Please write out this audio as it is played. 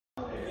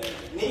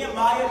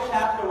Nehemiah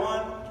chapter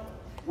 1.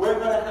 We're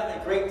going to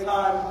have a great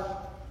time.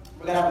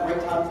 We're going to have a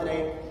great time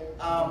today.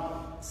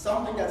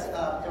 Something that's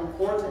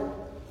important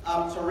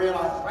to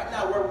realize. Right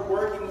now, we're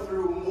working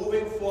through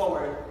moving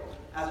forward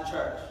as a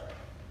church.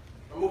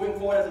 We're moving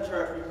forward as a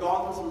church. We've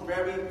gone through some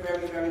very,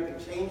 very, very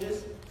big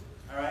changes.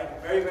 All right?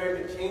 Very,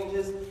 very big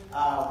changes.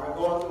 We're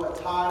going through a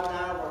time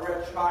now where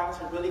we're trying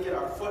to really get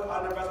our foot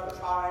under us. We're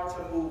trying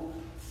to move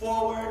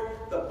forward.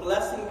 The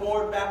blessing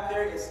board back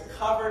there is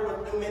covered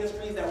with new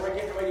ministries that we're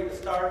getting ready to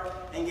start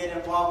and get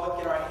involved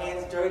with, get our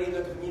hands dirty in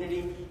the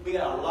community. We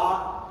got a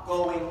lot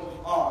going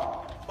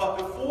on. But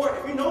before,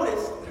 if you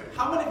notice,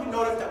 how many of you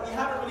noticed that we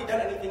haven't really done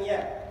anything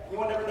yet?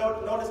 Anyone ever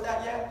noticed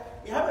that yet?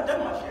 We haven't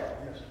done much yet.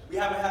 Yes. We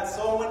haven't had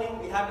soul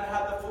winning. We haven't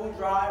had the food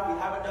drive. We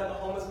haven't done the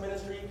homeless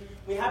ministry.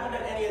 We haven't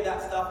done any of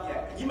that stuff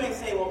yet. You may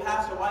say, well,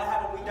 Pastor, why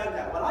haven't we done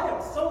that? Well, I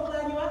am so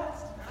glad you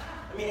asked.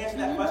 Let me answer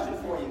that question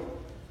for you.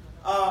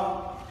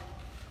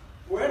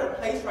 We're in a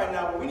place right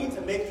now where we need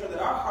to make sure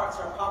that our hearts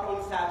are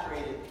properly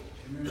saturated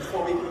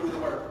before we can do the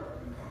work.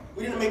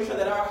 We need to make sure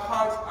that our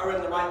hearts are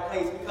in the right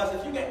place, because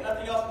if you get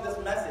nothing else from this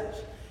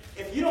message,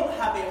 if you don't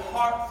have a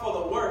heart for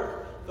the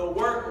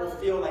work will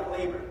feel like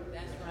labor.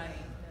 That's right.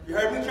 You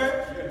heard me,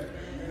 church?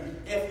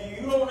 If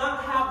you do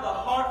not have the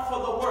heart for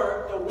the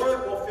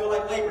work will feel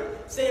like labor.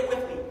 Say it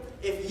with me.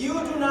 If you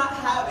do not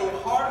have a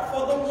heart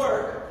for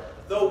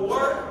the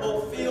work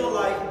will feel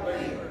like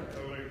labor.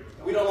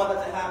 We don't want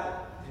that to happen.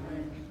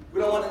 We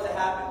don't want it to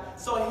happen.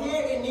 So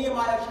here in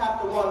Nehemiah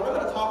chapter 1, we're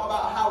going to talk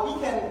about how we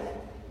can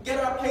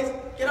get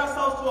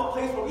ourselves to a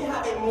place where we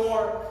have a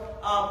more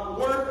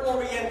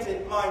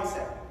work-oriented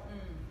mindset.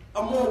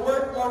 A more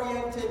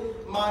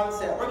work-oriented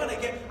mindset.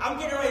 I'm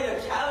getting ready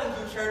to challenge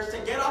you, church, to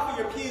get off of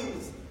your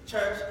pews,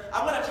 church.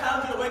 I'm going to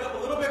challenge you to wake up a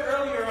little bit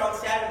earlier on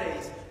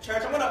Saturdays,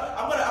 church. I'm going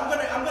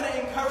to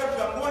encourage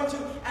you. I'm going to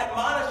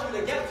admonish you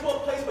to get to a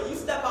place where you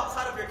step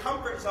outside of your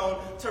comfort zone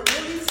to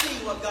really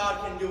see what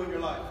God can do in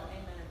your life.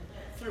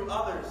 Through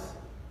others.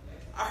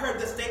 I heard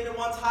this statement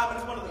one time, and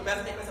it's one of the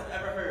best statements I've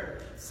ever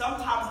heard.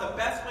 Sometimes the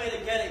best way to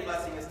get a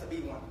blessing is to be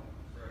one.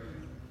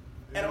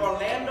 And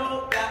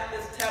Orlando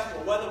Baptist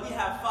Temple, whether we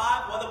have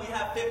 5, whether we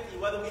have 50,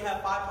 whether we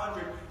have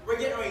 500, we're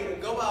getting ready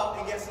to go out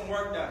and get some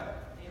work done.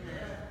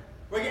 Amen.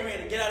 We're getting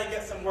ready to get out and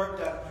get some work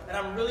done. And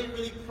I'm really,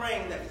 really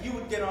praying that you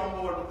would get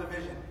on board with the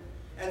vision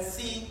and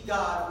see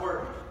God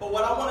work. But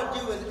what I want to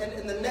do is,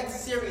 in the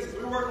next series,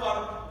 we work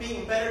on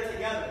being better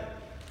together.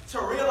 To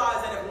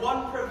realize that if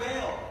one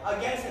prevail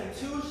against him,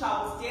 2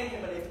 shall withstand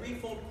him, but a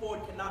threefold cord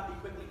cannot be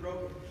quickly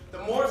broken. The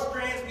more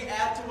strands we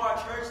add to our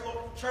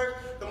church,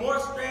 the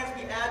more strands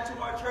we add to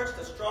our church,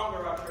 the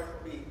stronger our church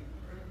will be.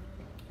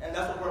 And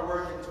that's what we're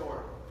working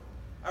toward.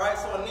 All right,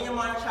 so in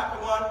Nehemiah chapter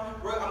 1,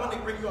 I'm going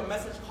to bring you a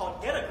message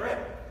called Get a Grip.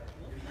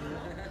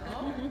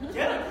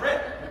 Get a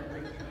grip.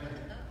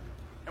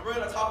 And we're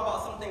going to talk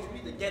about some things we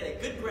need to get a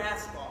good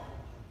grasp on.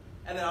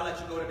 And then I'll let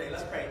you go today.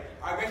 Let's pray.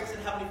 Our gracious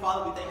and heavenly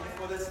Father, we thank you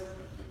for this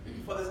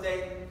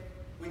day.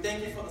 We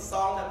thank you for the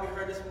song that we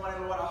heard this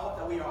morning, Lord. I hope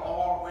that we are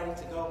all ready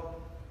to go.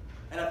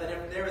 And that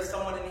if there is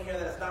someone in here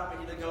that is not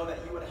ready to go, that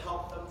you would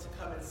help them to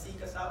come and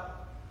seek us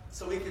out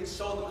so we can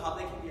show them how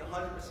they can be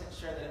 100%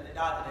 sure that if they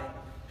die today,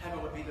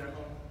 heaven would be their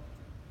home.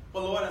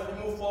 But Lord, as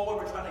we move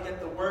forward, we're trying to get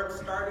the work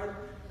started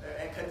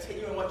and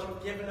continue in what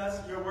you've given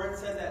us. Your word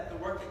says that the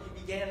work that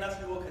you began in us,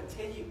 you will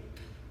continue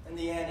in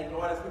the end. And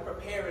Lord, as we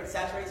prepare and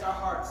saturate our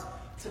hearts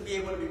to be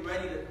able to be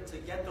ready to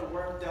get the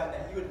work done,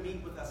 that you would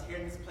meet with us here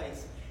in this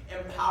place.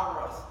 Empower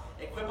us.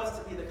 Equip us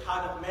to be the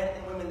kind of men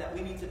and women that we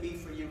need to be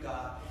for you,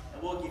 God.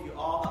 And we'll give you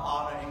all the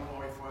honor and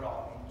glory for it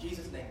all. In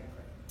Jesus' name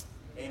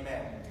we pray.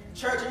 Amen.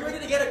 Church, are you ready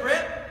to get a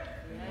grip?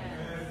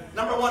 Amen.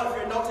 Number 1, if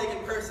you're a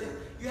note-taking person,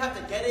 you have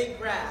to get a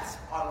grasp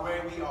on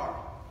where we are.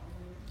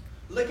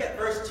 Look at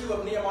verse 2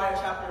 of Nehemiah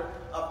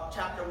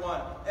chapter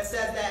 1. It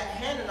says that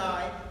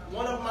Hanani,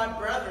 one of my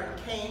brethren,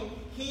 came,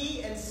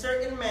 he and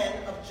certain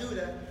men of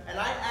Judah, and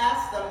I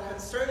asked them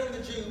concerning the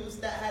Jews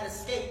that had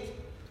escaped,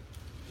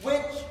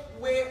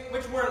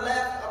 which were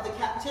left of the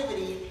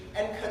captivity,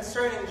 and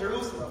concerning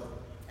Jerusalem.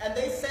 And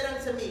they said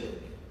unto me,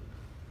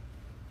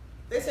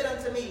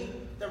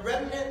 the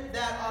remnant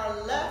that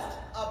are left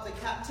of the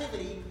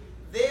captivity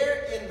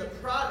there in the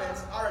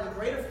province are in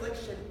great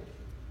affliction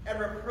and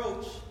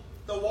reproach.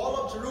 The wall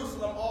of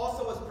Jerusalem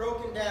also is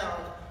broken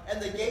down, and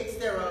the gates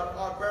thereof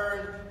are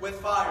burned with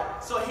fire.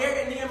 So here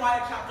in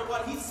Nehemiah chapter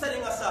 1, he's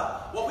setting us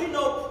up. What we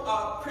know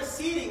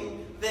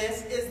preceding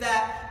this is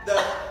that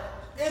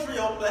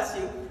Israel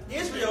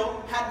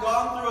had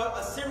gone through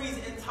a series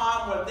in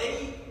time where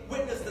they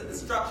witnessed the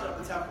destruction of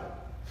the temple.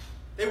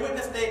 They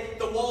witnessed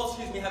the walls,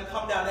 had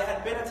come down. They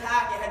had been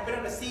attacked. It had been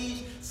in a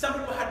siege. Some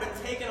people had been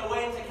taken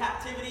away into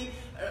captivity.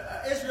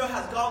 Israel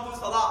has gone through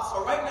this a lot.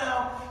 So right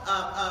now,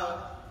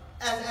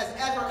 as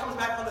Ezra comes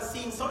back on the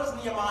scene, so does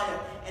Nehemiah.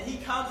 And he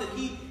comes and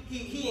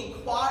he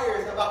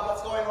inquires about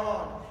what's going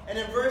on. And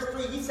in verse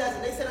 3, he says,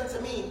 and they said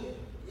unto me,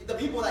 the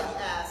people that he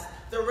asked,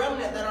 the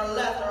remnant that are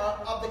left are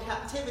of the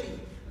captivity.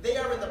 They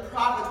are in the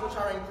province which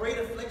are in great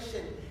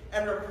affliction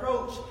and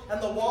reproach,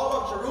 and the wall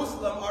of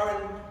Jerusalem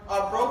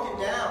are broken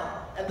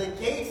down, and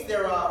the gates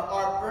thereof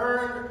are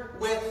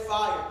burned with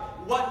fire.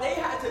 What they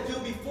had to do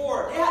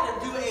before, they had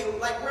to do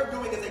like we're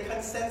doing, is a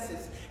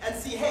consensus and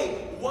see,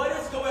 hey, what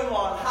is going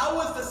on? How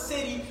was the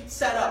city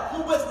set up?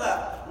 Who was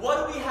left?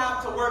 What do we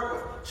have to work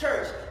with?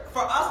 Church,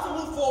 for us to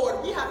move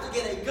forward, we have to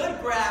get a good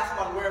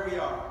grasp on where we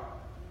are.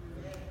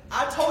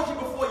 I told you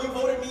before you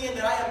voted me in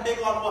that I am big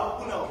on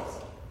what? Who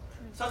knows?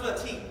 Starts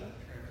with a T.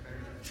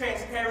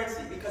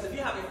 Transparency. Because if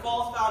you have a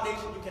false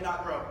foundation, you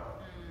cannot grow.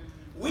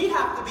 We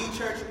have to be,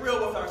 church,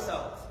 real with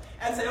ourselves.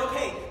 And say,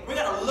 okay, we're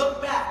going to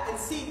look back and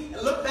see,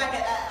 and look back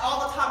at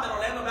all the time that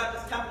Orlando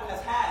Baptist Temple has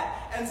had,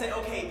 and say,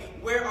 okay,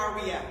 where are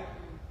we at?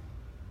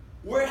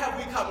 Where have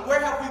we come?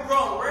 Where have we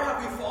grown? Where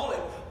have we fallen?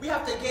 We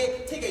have to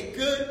take a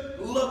good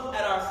look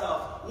at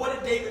ourselves. What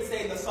did David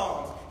say in the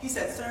Psalms? He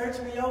said,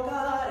 search me, O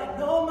God, and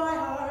know my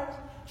heart.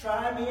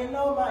 Try me and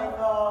know my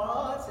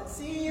thoughts, and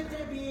see if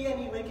there be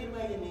any wicked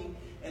way in me,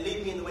 and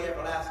lead me in the way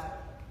everlasting.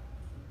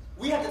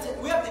 We have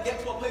to get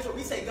to a place where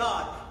we say,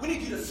 God, we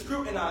need you to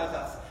scrutinize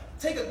us.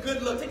 Take a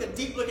good look, take a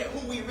deep look at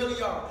who we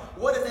really are.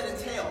 What does that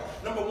entail?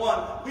 Number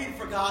one, we need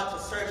for God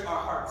to search our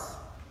hearts.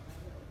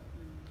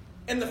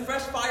 In the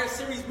Fresh Fire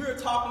series, we were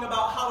talking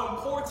about how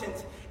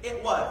important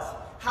it was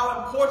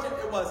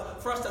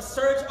for us to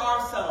search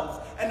ourselves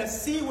and to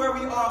see where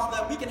we are so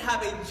that we can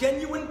have a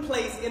genuine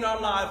place in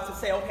our lives to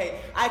say,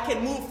 okay, I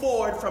can move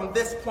forward from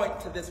this point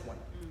to this one.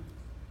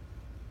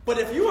 But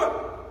if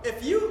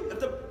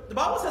the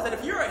Bible says that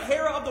if you're a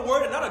hearer of the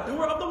word and not a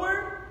doer of the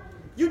word,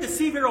 you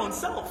deceive your own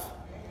self.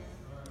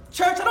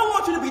 Church, I don't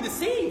want you to be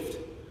deceived.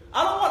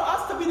 I don't want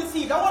us to be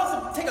deceived. I want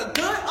us to take a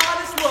good,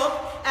 honest look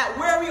at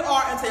where we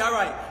are and say, all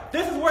right,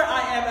 this is where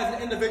I am as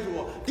an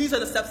individual. These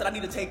are the steps that I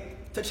need to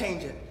take to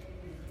change it,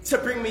 to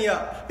bring me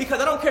up. Because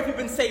I don't care if you've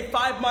been saved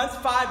 5 months,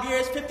 5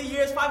 years, 50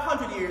 years,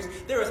 500 years.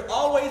 There is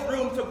always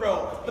room to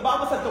grow. The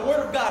Bible says the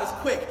word of God is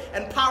quick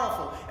and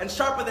powerful and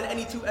sharper than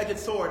any two-edged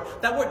sword.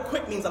 That word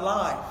quick means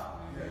alive,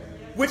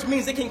 which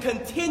means it can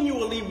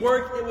continually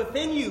work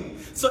within you.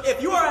 So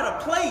if you are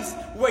at a place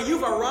where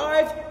you've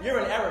arrived, you're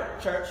in error,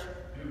 church.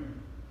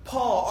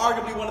 Paul,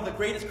 arguably one of the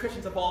greatest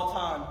Christians of all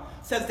time,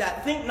 says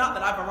that, think not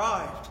that I've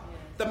arrived.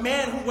 The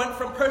man who went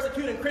from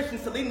persecuting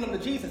Christians to leading them to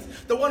Jesus.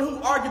 The one who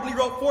arguably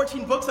wrote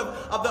 14 books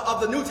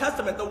of the New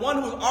Testament. The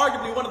one who's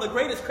arguably one of the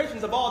greatest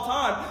Christians of all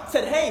time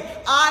said,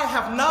 hey, I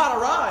have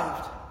not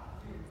arrived.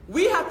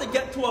 We have to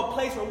get to a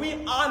place where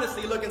we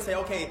honestly look and say,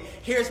 okay,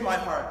 here's my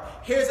heart.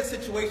 Here's the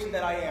situation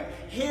that I am.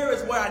 Here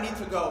is where I need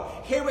to go.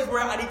 Here is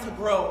where I need to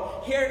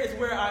grow. Here is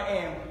where I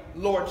am.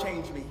 Lord,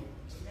 change me.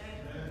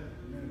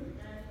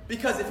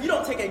 Because if you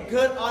don't take a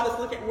good, honest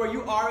look at where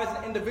you are as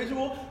an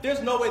individual,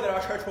 there's no way that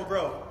our church will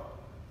grow.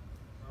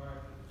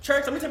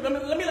 Church, let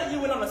me let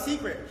you in on a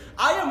secret.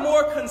 I am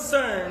more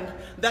concerned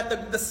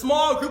that the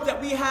small group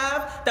that we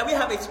have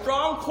a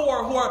strong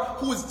core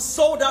who is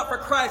sold out for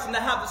Christ and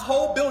that have this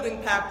whole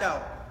building packed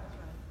out.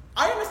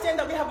 I understand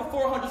that we have a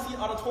 400-seat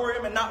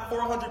auditorium and not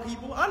 400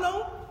 people. I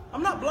know.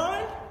 I'm not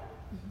blind.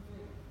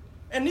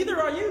 And neither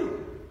are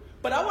you.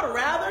 But I would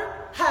rather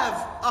have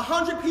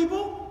 100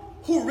 people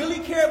who really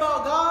care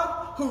about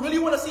God, who really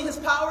want to see his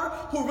power,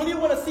 who really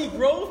want to see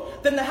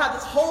growth, than to have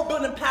this whole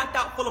building packed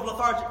out full of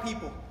lethargic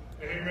people.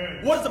 Amen.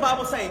 What does the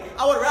Bible say?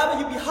 I would rather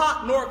you be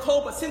hot nor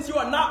cold, but since you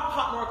are not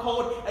hot nor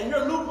cold and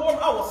you're lukewarm,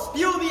 I will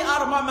spew thee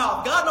out of my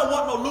mouth. God don't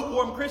want no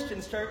lukewarm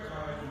Christians, church.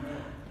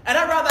 Amen. And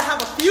I'd rather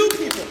have a few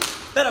people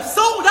that are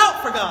sold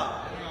out for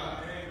God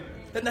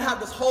than to have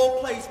this whole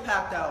place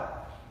packed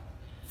out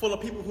full of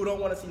people who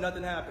don't want to see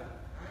nothing happen.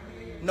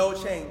 No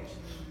change.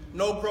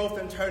 No growth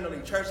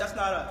internally. Church, that's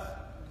not us.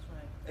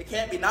 It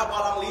can't be. Not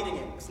while I'm leading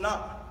it. It's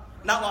not.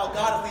 Not while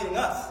God is leading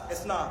us.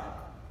 It's not.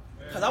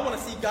 Because I want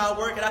to see God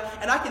work,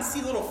 and I can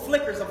see little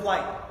flickers of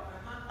light.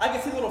 I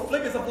can see little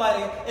flickers of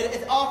light, and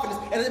it's off,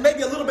 and it may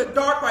be a little bit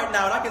dark right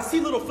now, and I can see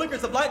little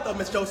flickers of light, though,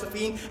 Miss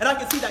Josephine, and I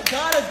can see that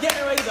God is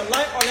getting ready to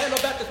light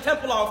Orlando Baptist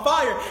Temple on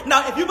fire.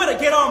 Now, if you better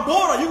get on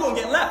board, or you're going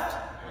to get left.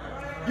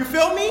 You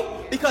feel me?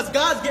 Because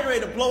God's getting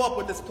ready to blow up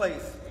with this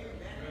place.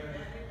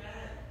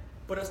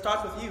 But it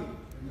starts with you.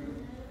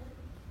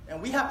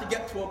 And we have to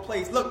get to a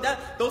place. Look,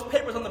 those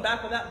papers on the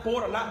back of that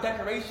board are not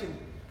decoration,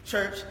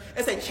 church.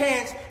 It's a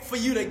chance for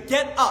you to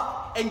get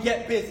up and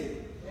get busy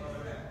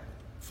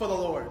for the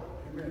Lord.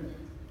 Amen.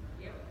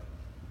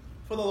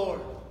 For the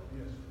Lord.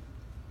 Yes.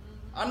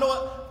 I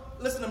know,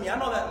 listen to me, I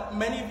know that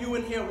many of you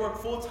in here work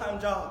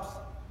full-time jobs.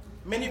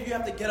 Many of you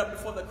have to get up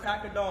before the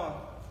crack of dawn.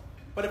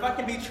 But if I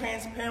can be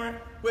transparent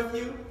with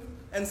you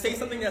and say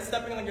something that's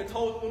stepping on your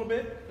toes a little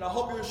bit, and I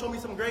hope you'll show me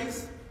some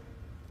grace,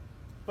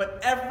 but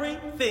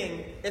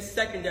everything is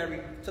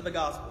secondary to the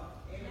gospel.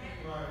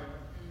 Amen.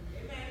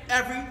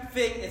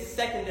 Everything is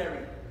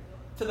secondary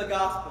to the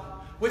gospel.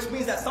 Which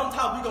means that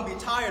sometimes we're going to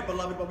be tired,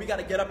 beloved, but we got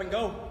to get up and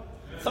go.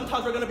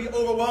 Sometimes we're going to be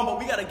overwhelmed, but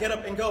we got to get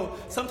up and go.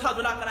 Sometimes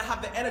we're not going to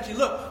have the energy.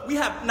 Look, we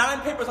have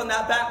 9 papers on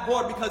that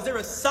backboard because there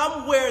is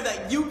somewhere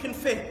that you can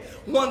fit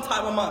one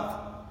time a month.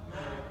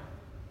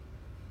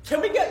 Can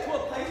we get to a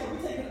place where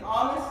we take an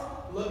honest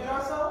look at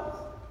ourselves?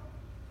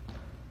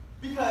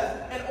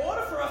 Because in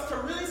order for us to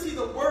really see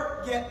the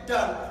work get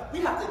done, we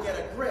have to get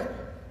a grip.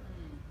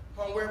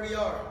 on where we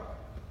are.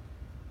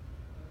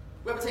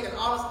 We have to take an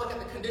honest look at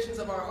the conditions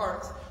of our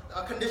hearts,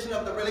 the condition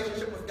of the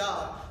relationship with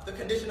God, the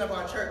condition of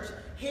our church.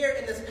 Here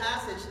in this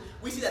passage,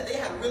 we see that they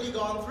had really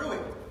gone through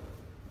it.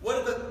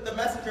 What did the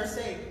messenger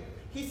say?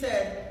 He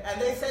said,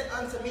 and they said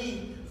unto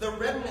me, the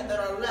remnant that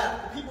are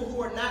left, the people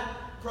who are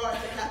not brought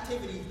into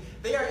captivity,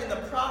 they are in the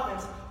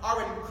province,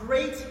 are in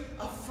great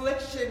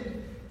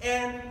affliction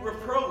and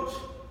reproach.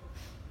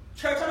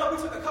 Church, I know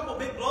we took a couple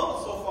big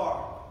blows so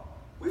far.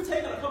 We've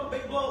taken a couple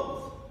big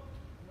blows.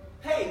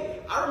 Hey,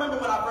 I remember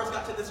when I first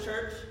got to this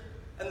church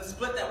and the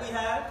split that we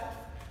had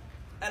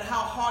and how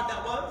hard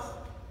that was.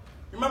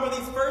 Remember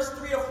these first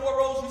 3 or 4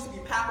 rows used to be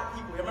packed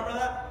with people. You remember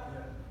that?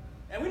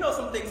 Yeah. And we know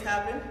some things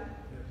happen.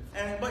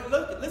 But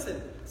look,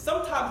 listen,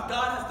 sometimes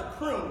God has to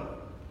prune.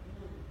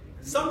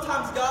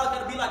 Sometimes God's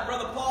got to be like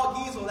Brother Paul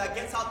Giesel that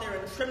gets out there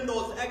and trim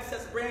those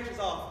excess branches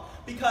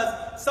off.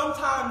 Because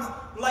sometimes,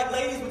 like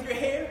ladies with your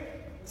hair,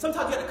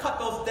 sometimes you have to cut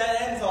those dead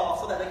ends off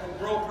so that they can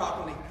grow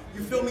properly.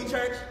 You feel me,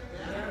 church?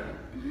 Yeah.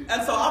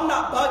 And so I'm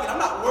not bugging. I'm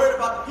not worried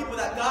about the people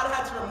that God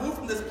had to remove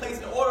from this place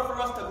in order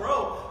for us to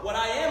grow. What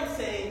I am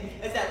saying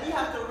is that we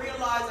have to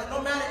realize that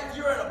no matter if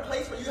you're in a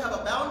place where you have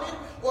abounded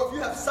or if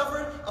you have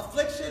suffered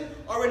affliction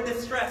or in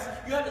distress,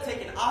 you have to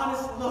take an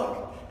honest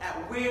look at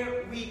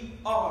where we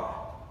are.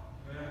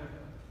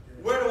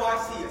 Where do I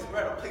see us? We're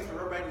at a place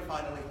where we're ready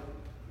finally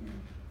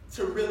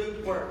to really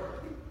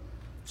work,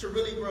 to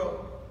really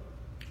grow.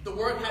 The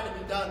work had to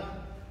be done.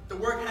 The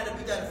work had to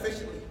be done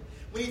efficiently.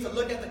 We need to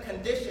look at the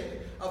condition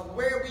of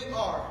where we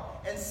are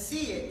and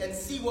see it and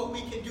see what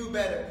we can do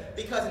better.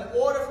 Because in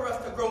order for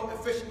us to grow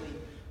efficiently,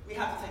 we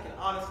have to take an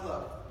honest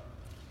look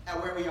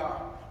at where we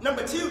are.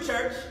 Number 2,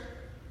 church.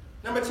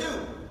 Number 2.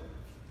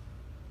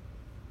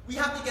 We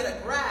have to get a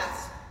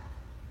grasp.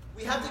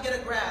 We have to get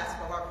a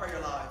grasp of our prayer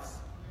lives.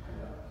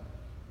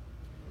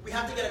 We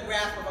have to get a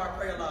grasp of our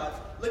prayer lives.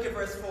 Look at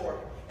verse 4.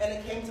 And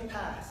it came to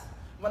pass,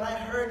 when I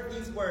heard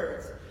these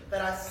words,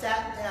 that I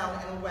sat down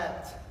and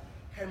wept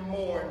and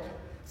mourned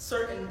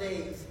certain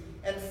days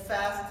and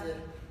fasted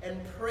and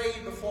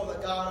prayed before the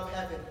God of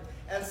heaven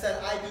and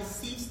said, I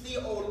beseech thee,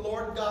 O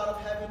Lord God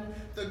of heaven,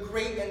 the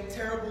great and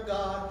terrible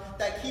God,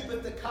 that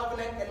keepeth the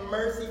covenant and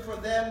mercy for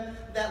them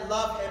that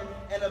love him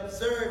and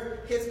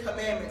observe his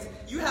commandments.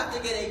 You have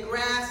to get a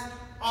grasp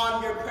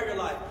on your prayer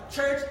life.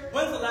 Church,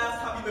 when's the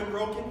last time you've been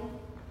broken?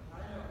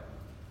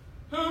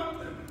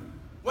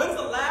 When's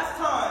the last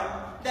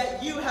time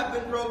that you have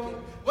been broken?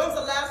 When's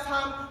the last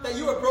time that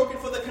you were broken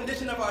for the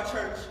condition of our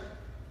church?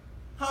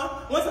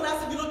 When's the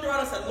last time you looked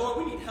around and said,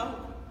 Lord, we need help.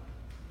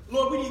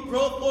 Lord, we need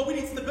growth. Lord, we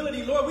need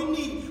stability. Lord, we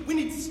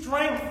need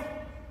strength.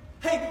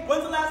 Hey,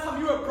 when's the last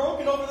time you were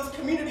broken over this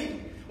community?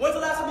 When's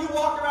the last time you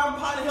walked around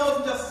Pine Hills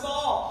and just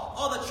saw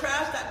all the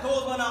trash that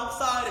goes on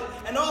outside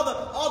and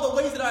all the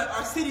ways that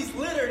our city's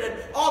littered and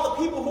all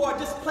the people who are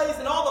displaced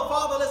and all the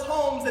fatherless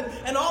homes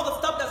and all the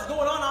stuff that's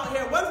going on out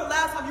here? When's the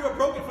last time you were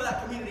broken for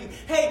that community?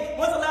 Hey,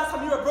 when's the last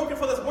time you were broken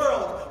for this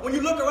world? When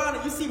you look around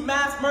and you see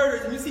mass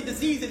murders and you see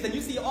diseases and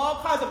you see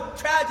all kinds of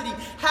tragedy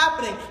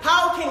happening,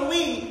 how can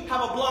we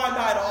have a blind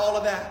eye to all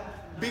of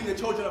that? Being the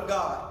children of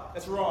God.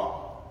 That's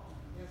wrong.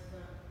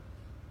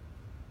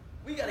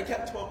 We got to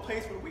get to a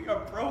place where we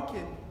are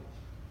broken.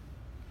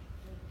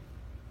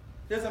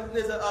 There's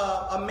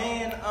a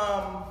man,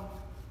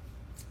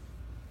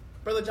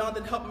 Brother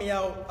Jonathan helped me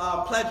out,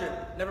 Pledger,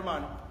 never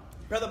mind.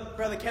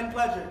 Brother Ken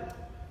Pledger,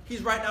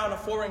 he's right now in a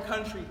foreign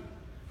country.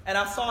 And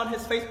I saw on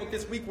his Facebook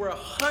this week where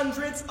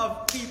hundreds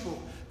of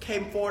people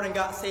came forward and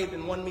got saved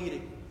in one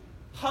meeting.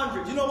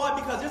 Hundreds. You know why?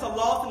 Because there's a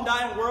lost and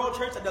dying world,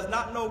 church, that does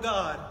not know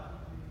God.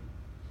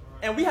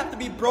 And we have to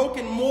be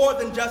broken more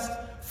than just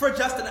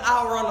an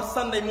hour on a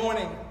Sunday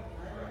morning.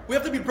 We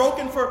have to be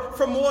broken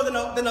for more than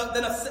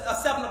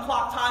a 7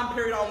 o'clock time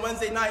period on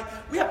Wednesday night.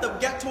 We have to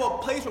get to a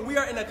place where we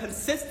are in a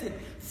consistent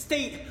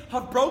state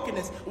of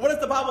brokenness. What does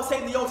the Bible say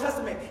in the Old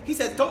Testament? He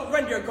says, don't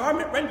rend your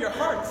garment, rend your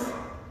hearts.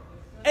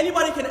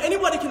 Anybody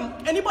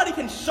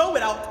can show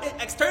it out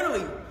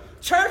externally.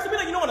 Church, to be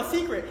like, you know what, a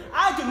secret.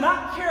 I do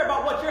not care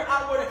about what your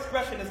outward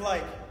expression is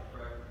like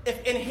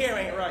if in here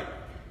ain't right.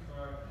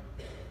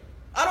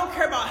 I don't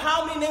care about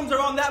how many names are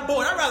on that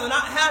board. I'd rather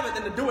not have it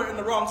than to do it in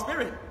the wrong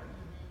spirit.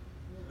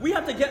 We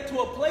have to get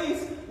to a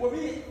place where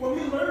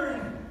we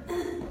learn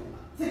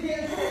to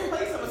get into a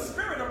place of a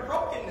spirit of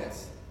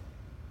brokenness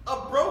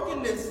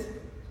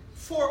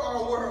for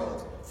our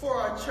world, for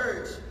our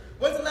church.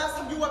 When's the last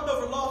time you wept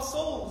over lost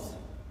souls?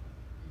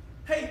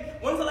 Hey,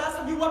 when's the last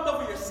time you wept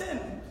over your sin?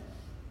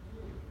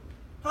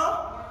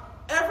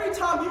 Every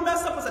time you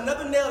mess up, it's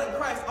another nail in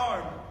Christ's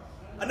arm,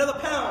 another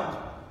pound.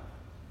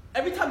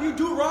 Every time you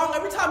do wrong,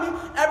 every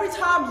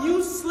time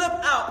you slip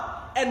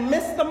out and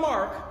miss the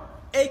mark,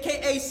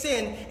 aka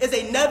sin, is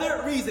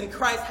another reason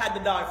Christ had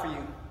to die for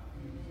you.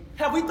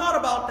 Have we thought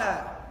about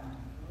that?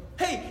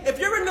 Hey, if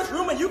you're in this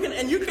room and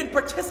you can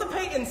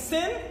participate in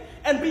sin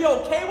and be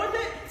okay with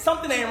it,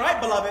 something ain't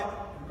right, beloved.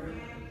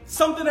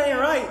 Something ain't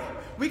right.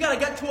 We got to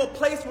get to a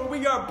place where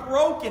we are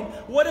broken.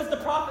 What does the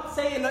prophet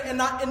say in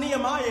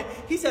Nehemiah?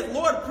 He said,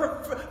 Lord,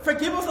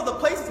 forgive us of the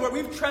places where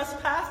we've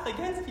trespassed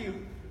against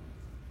you.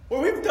 where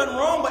we've done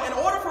wrong, but in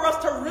order for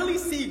us to really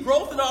see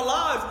growth in our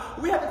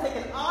lives, we have to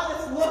take an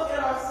honest look at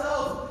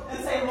ourselves and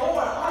say,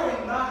 Lord, I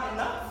am not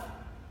enough.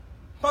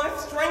 My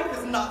strength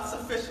is not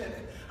sufficient.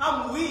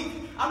 I'm weak.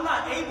 I'm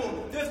not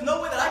able. There's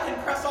no way that I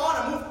can press on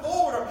and move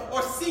forward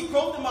or see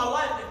growth in my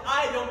life if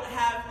I don't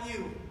have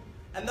you.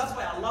 And that's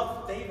why I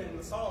love David in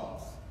the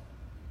Psalms.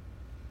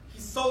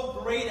 He's so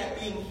great at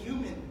being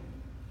human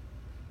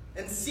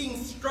and seeing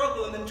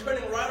struggle and then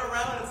turning right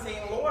around and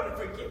saying, Lord,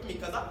 forgive me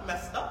because I've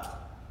messed up.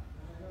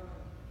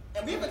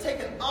 And we have to take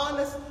an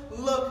honest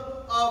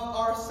look of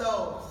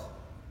ourselves.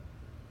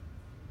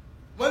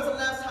 When's the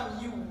last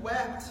time you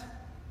wept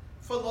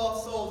for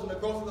lost souls and the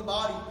growth of the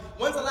body?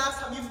 When's the last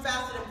time you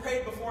fasted and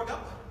prayed before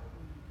God?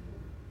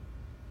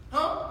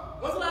 Huh?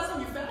 When's the last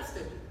time you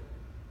fasted?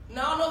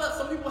 Now I know that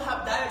some people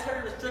have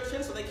dietary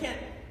restrictions, so they can't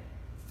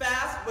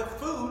fast with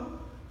food,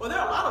 but there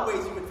are a lot of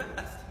ways you can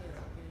fast.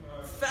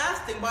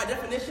 Fasting, by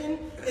definition,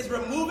 is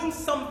removing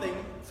something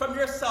from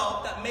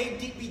yourself that may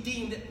be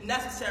deemed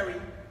necessary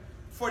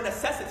for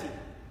necessity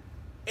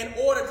in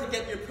order to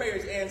get your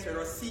prayers answered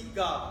or seek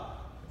God.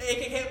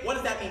 AKA, what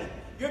does that mean?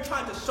 You're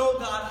trying to show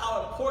God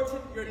how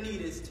important your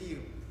need is to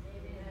you.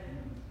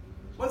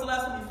 When's the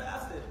last time you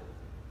fasted?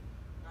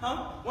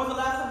 Huh? When's the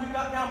last time you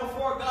got down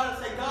before God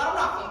and say, God, I'm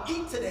not going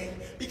to eat today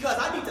because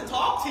I need to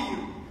talk to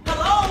you.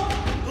 Hello?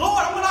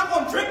 Lord, I'm not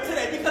going to drink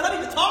today because I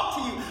need to talk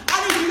to you. I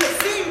need you to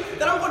see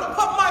that I'm going to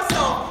put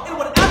myself in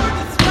whatever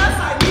distress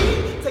I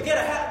need to get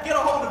a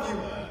hold of you.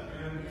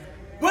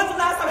 When's the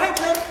last time, hey,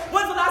 Tim,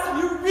 when's the last time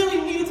you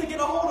really needed to get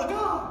a hold of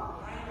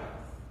God?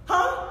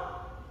 Huh?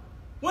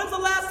 When's the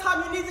last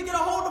time you need to get a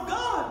hold of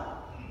God?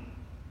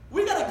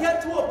 We got to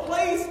get to a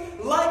place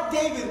like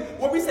David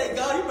where we say,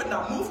 God, you better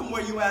not move from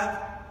where you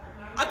at.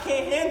 I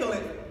can't handle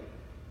it.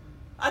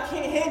 I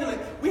can't handle it.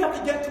 We have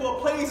to get to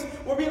a place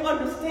where we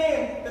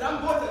understand that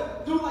I'm going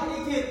to do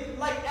like they did,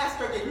 like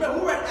Esther did. Remember,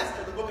 who read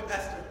Esther, the book of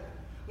Esther?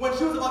 When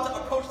she was about to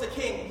approach the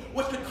king,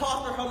 which could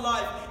cost her her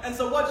life. And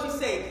so what she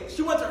said?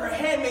 She went to her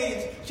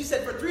handmaidens. She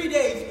said, for 3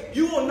 days,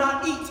 you will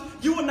not eat,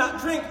 you will not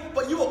drink,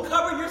 but you will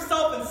cover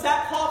yourself in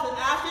sackcloth and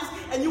ashes,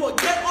 and you will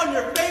get on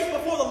your face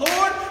before the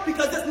Lord,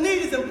 because this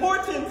need is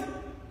important.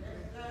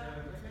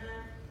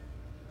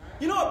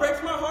 You know what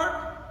breaks my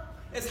heart?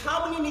 Is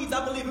how many needs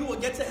I believe we will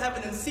get to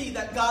heaven and see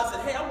that God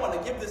said, hey, I want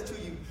to give this to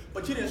you,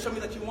 but you didn't show me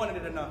that you wanted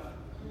it enough.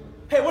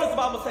 Hey, what does the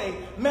Bible say?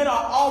 Men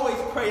are always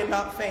pray and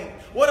not faint.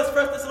 What does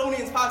 1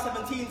 Thessalonians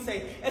 5:17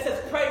 say? It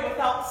says, pray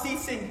without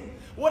ceasing.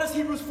 What does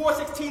Hebrews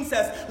 4:16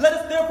 says? Let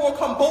us therefore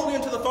come boldly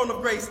into the throne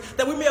of grace,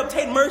 that we may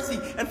obtain mercy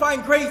and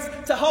find grace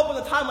to help in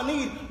the time of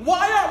need.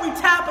 Why aren't we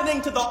tapping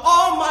into the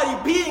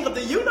almighty being of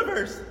the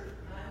universe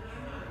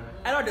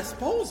at our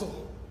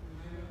disposal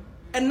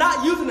and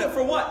not using it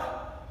for what?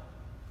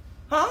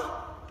 Huh?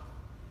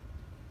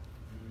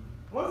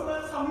 When's the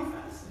last time you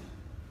fasted?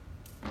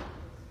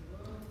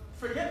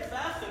 Forget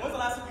fasting. When's the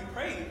last time you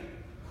prayed?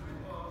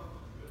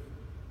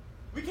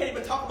 We can't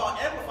even talk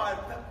about amplified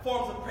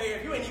forms of prayer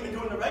if you ain't even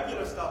doing the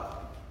regular stuff.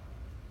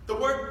 The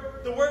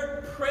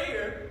word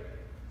prayer,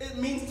 it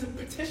means to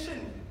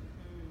petition.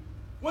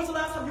 When's the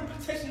last time you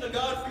petitioned to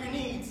God for your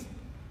needs?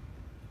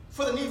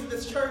 For the needs of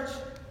this church?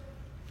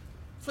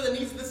 For the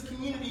needs of this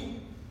community?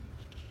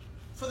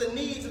 For the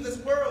needs of this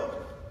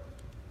world?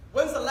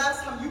 When's the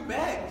last time you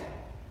begged?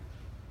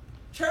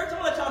 Church,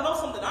 I'm going to let y'all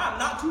know something. I'm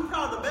not too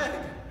proud to beg.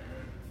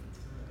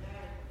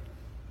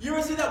 You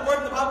ever see that word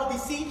in the Bible,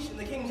 beseech? In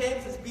the King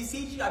James, it says,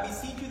 beseech you. I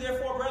beseech you,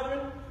 therefore,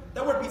 brethren.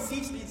 That word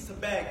beseech means to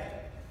beg,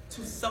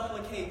 to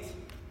supplicate.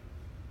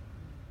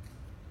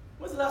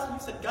 When's the last time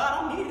you said,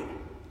 God, I need it?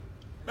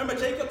 Remember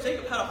Jacob?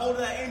 Jacob had a hold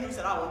of that angel and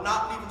said, I will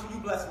not leave until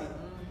you bless me.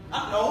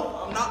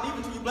 No, I'm not leaving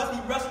until you bless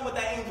me. He wrestled with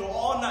that angel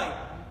all night.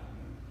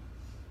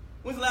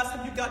 When's the last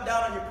time you got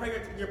down on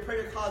your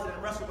prayer closet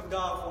and wrestled with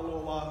God for a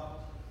little while?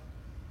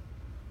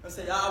 And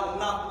said, I will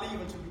not leave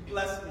until you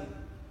bless me.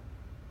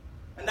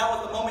 And that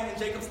was the moment in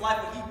Jacob's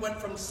life when he went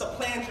from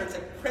supplanter to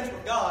prince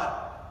with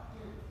God.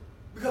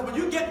 Because when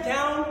you get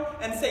down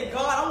and say,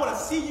 God, I want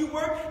to see you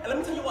work, and let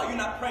me tell you why you're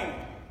not praying.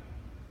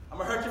 I'm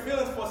going to hurt your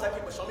feelings for a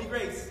second, but show me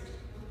grace.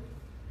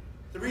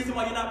 The reason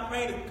why you're not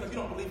praying is because you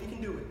don't believe you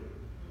can do it.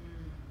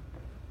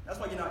 That's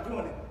why you're not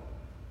doing it.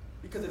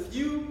 Because if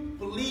you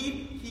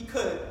believe he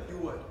could, you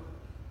would.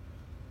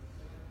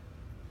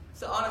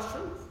 It's the honest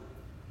truth.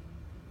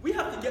 We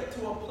have to get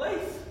to a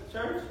place,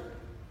 church,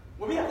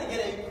 where we have to get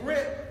a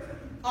grip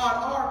on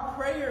our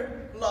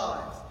prayer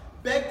lives.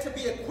 Beg to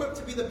be equipped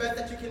to be the best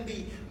that you can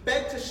be.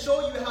 Beg to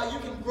show you how you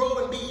can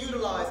grow and be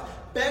utilized.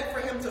 Beg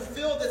for him to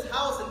fill this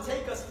house and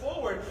take us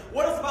forward.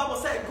 What does the Bible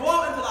say? Go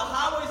out into the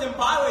highways and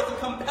byways and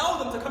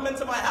compel them to come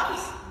into my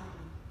house.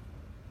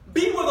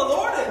 Be where the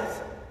Lord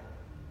is.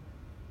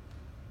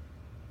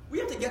 We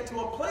have to get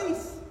to a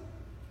place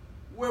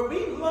where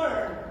we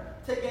learn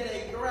to get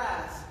a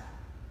grasp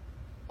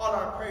on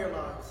our prayer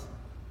lives.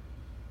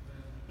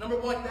 Number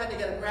one, you have to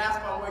get a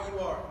grasp on where you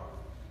are.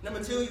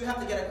 Number two, you have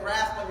to get a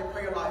grasp on your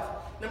prayer life.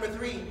 Number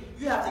three,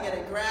 you have to get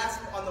a grasp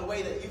on the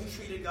way that you've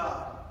treated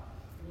God.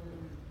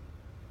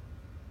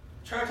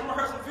 Church, I'm going to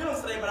hurt some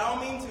feelings today, but I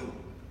don't mean to.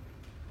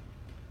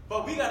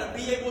 But we got to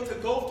be able to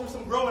go through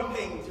some growing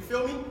pains. You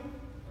feel me?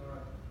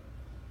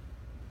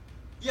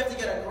 You have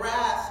to get a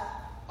grasp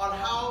on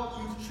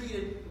how you've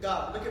treated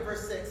God. Look at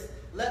verse 6.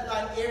 Let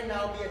thine ear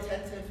now be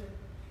attentive,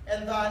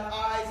 and thine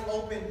eyes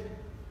opened,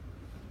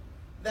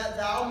 that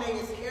thou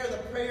mayest hear the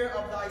prayer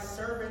of thy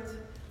servant,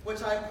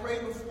 which I pray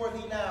before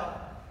thee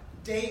now,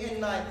 day and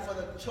night, for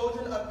the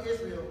children of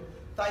Israel,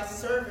 thy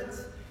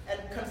servants, and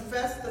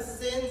confess the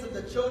sins of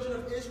the children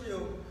of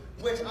Israel,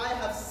 which I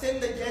have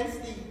sinned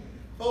against thee.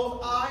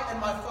 Both I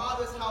and my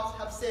father's house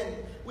have sinned.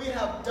 We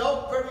have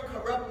dealt very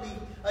corruptly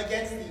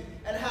against thee,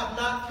 and have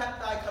not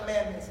kept thy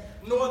commandments,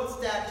 nor the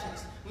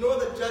statutes, nor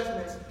the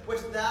judgments, which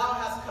thou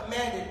hast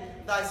commanded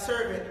thy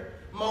servant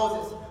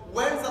Moses.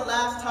 When's the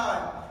last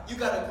time you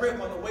got a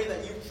grip on the way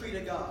that you've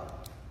treated God?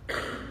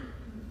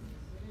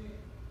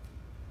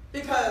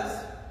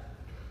 Because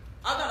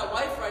I got a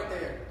wife right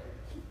there,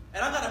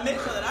 and I got to make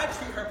sure that I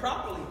treat her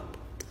properly.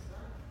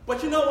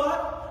 But you know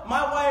what?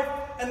 My wife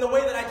and the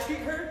way that I treat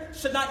her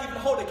should not even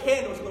hold a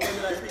candle to the way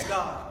that I treat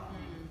God.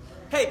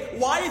 Hey,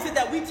 why is it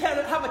that we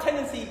have a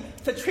tendency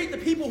to treat the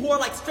people who are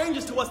like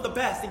strangers to us the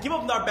best, and give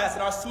them our best,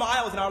 and our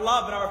smiles, and our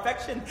love, and our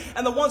affection,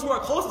 and the ones who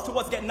are closest to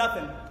us get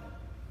nothing?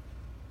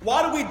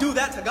 Why do we do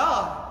that to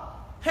God?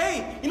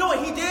 Hey, you know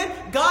what he did?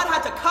 God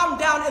had to come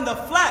down in the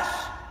flesh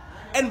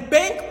and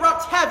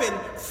bankrupt heaven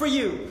for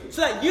you,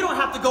 so that you don't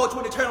have to go to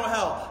an eternal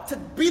hell, to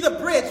be the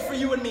bridge for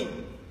you and me.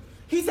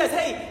 He says,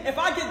 hey, if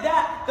I did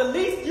that, the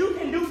least you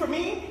can do for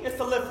me is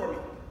to live for me.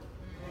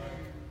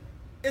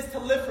 Is to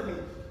live for me.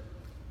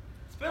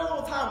 Spend a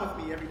little time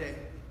with me every day.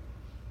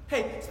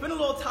 Hey, spend a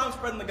little time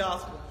spreading the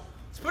gospel.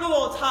 Spend a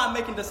little time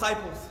making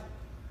disciples.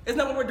 Isn't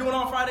that what we're doing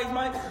on Fridays,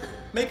 Mike?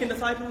 Making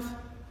disciples?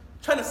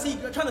 Trying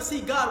to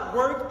see God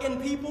work in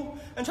people,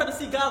 and trying to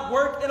see God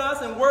work in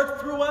us and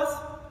work through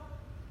us.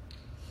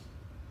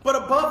 But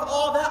above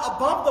all that,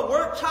 above the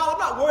word, child, I'm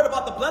not worried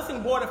about the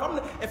blessing board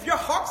if your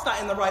heart's not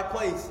in the right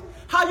place.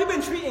 How you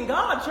been treating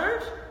God,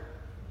 church?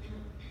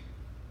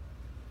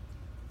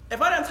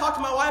 If I didn't talk to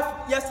my wife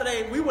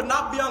yesterday, we would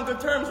not be on good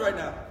terms right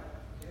now.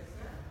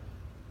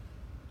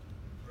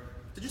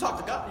 Did you talk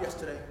to God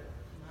yesterday?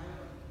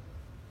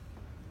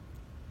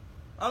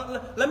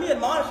 Let me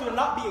admonish you to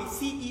not be a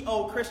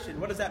CEO Christian.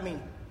 What does that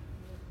mean?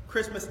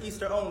 Christmas,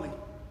 Easter only.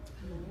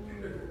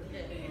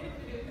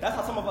 That's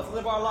how some of us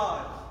live our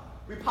lives.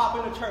 We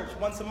pop into church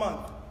once a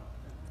month.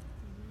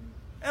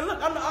 And look,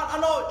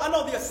 I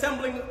know the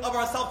assembling of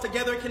ourselves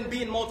together can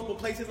be in multiple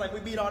places, like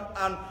we meet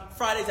on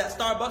Fridays at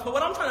Starbucks. But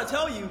what I'm trying to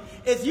tell you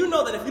is, you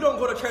know that if you don't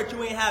go to church,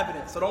 you ain't having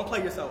it. So don't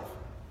play yourself.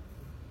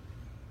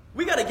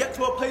 We got to get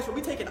to a place where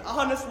we take an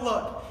honest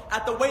look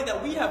at the way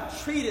that we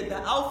have treated the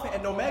Alpha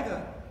and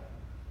Omega.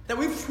 That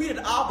we've treated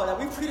Abba, that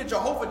we've treated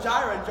Jehovah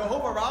Jireh and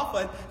Jehovah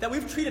Rapha, that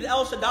we've treated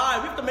El Shaddai.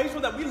 We have to make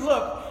sure that we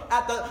look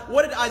at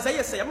what did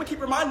Isaiah say? I'm going to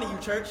keep reminding you,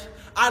 church.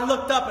 I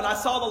looked up and I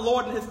saw the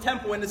Lord in his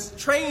temple, and his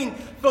train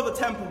filled the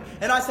temple.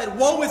 And I said,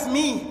 woe is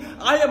me,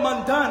 I am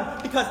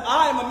undone, because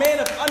I am a man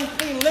of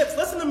unclean lips.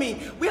 Listen to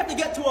me. We have to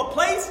get to a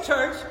place,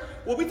 church,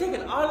 where we take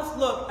an honest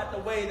look at the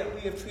way that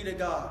we have treated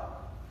God.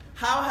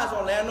 How has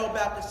Orlando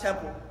Baptist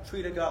Temple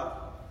treated God?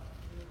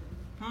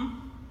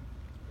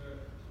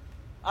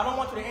 I don't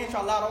want you to answer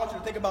out loud. I want you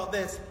to think about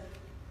this.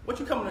 What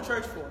you coming to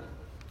church for?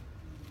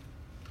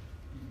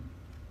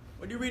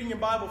 What are you reading your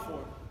Bible for?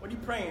 What are you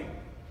praying?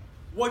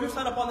 What you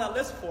signed up on that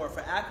list for?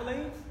 For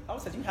accolades? I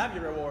would say you have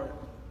your reward.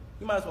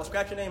 You might as well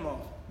scratch your name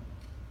off.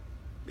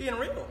 Being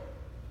real.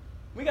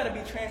 We got to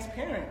be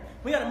transparent.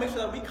 We got to make sure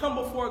that we come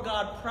before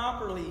God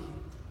properly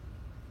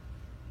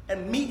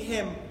and meet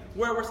him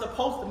where we're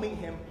supposed to meet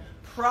him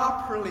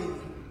properly.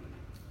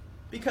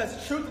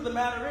 Because truth of the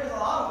matter is, a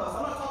lot of us,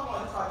 I'm not talking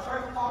about just our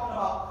church, I'm talking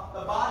about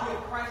the body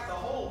of Christ as a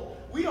whole,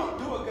 we don't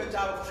do a good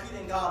job of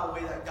treating God the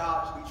way that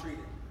God should be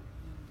treated.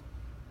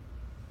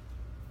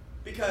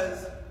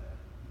 Because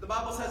the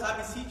Bible says, I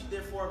beseech you,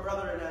 therefore,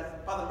 brethren,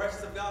 by the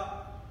mercies of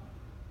God,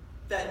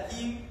 that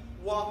ye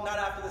walk not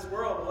after this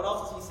world. But what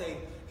else does he say?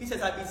 He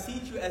says, I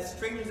beseech you as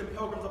strangers and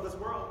pilgrims of this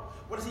world.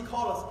 What does he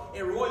call us?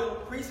 A royal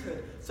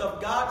priesthood. So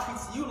if God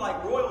treats you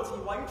like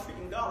royalty, why are you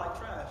treating God like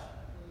trash?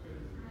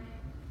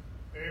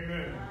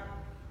 Amen.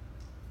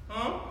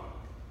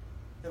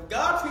 If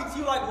God treats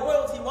you like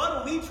royalty, why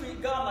don't we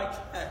treat God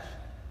like trash?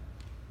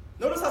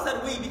 Notice I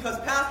said we, because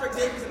Pastor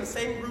Xavier's in the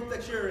same group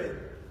that you're in.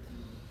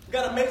 You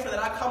got to make sure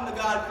that I come to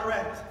God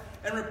correct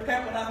and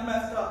repent when I've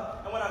messed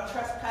up and when I've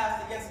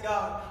trespassed against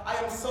God. I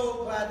am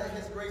so glad that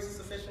his grace is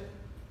sufficient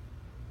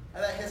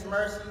and that his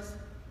mercies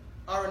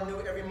are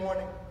renewed every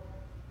morning.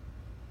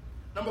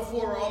 Number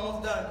 4, we're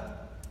almost done.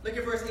 Look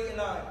at verse 8 and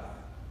 9.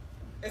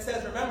 It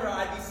says, remember,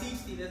 I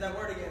beseech thee, there's that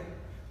word again,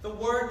 the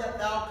word that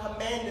thou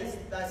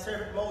commandest thy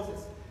servant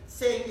Moses,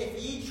 saying,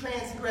 if ye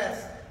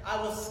transgress,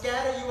 I will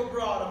scatter you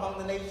abroad among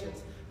the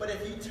nations. But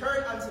if you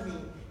turn unto me,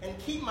 and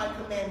keep my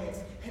commandments,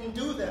 and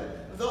do them,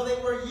 though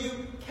they were you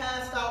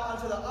cast out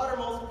unto the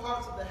uttermost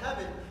parts of the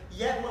heaven,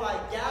 yet will I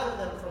gather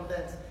them from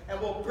thence, and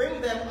will bring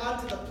them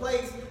unto the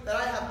place that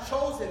I have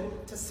chosen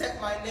to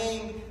set my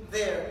name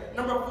there.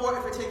 Number 4,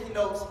 if you're taking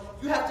notes,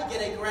 you have to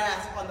get a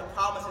grasp on the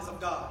promises of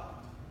God.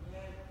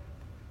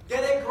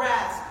 Get a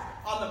grasp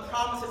on the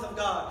promises of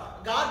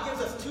God. God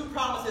gives us two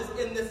promises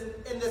in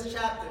this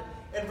chapter,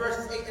 in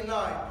verses 8 and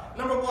 9.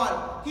 Number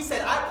one, he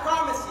said, I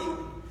promise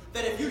you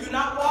that if you do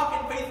not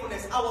walk in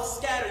faithfulness, I will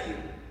scatter you.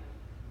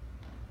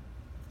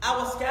 I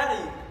will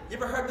scatter you. You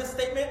ever heard this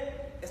statement?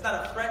 It's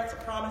not a threat, it's a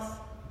promise.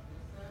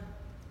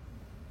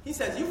 He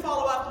says, you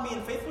follow after me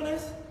in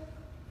faithfulness?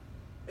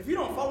 If you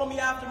don't follow me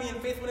after me in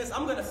faithfulness,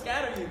 I'm going to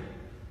scatter you.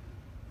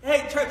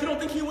 Hey, church, you don't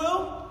think he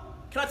will?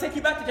 Can I take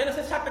you back to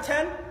Genesis chapter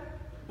 10?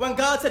 When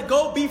God said,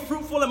 go be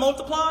fruitful and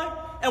multiply.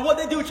 And what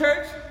they do,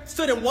 church?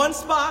 Stood in one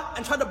spot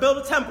and tried to build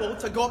a temple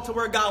to go up to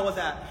where God was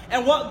at.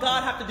 And what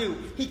God had to do?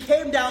 He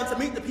came down to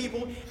meet the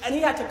people, and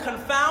he had to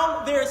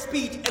confound their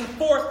speech and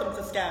force them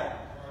to scatter.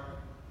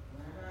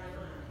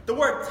 The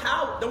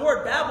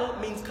word babble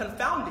means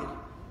confounded.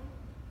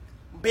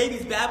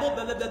 Babies babble,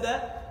 blah, blah, blah,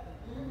 blah.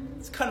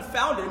 It's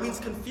confounded. It means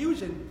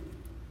confusion.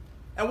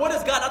 And what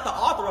is God not the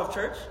author of,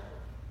 church?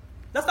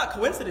 That's not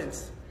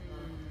coincidence.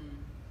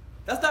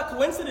 That's not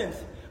coincidence.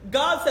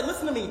 God said,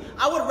 listen to me,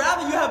 I would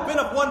rather you have been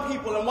of one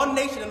people and one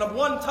nation and of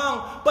one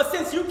tongue, but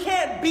since you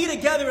can't be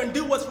together and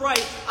do what's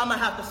right, I'm going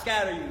to have to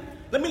scatter you.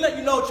 Let me let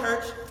you know,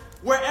 church,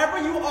 wherever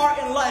you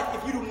are in life,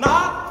 if you do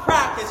not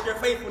practice your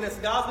faithfulness,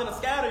 God's going to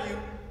scatter you.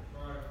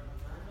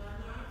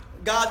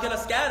 God's going to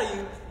scatter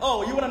you.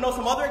 Oh, you want to know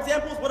some other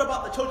examples? What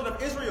about the children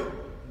of Israel?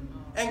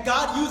 And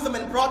God used them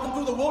and brought them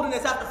through the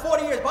wilderness after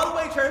 40 years. By the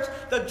way, church,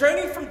 the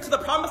journey to the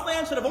promised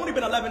land should have only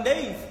been 11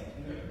 days.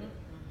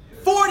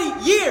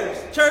 40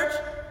 years, church.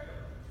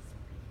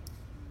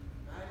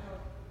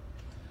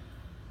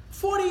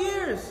 40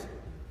 years.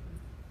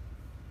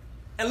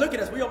 And look at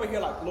us. We over here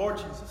like, Lord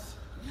Jesus.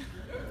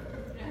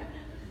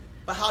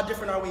 But how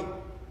different are we?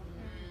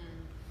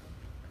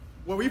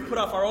 Where we put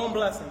off our own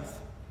blessings.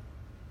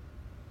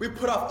 We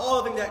put off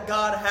all the things that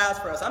God has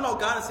for us. I know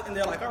God is sitting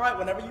there like, all right,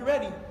 whenever you're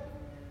ready.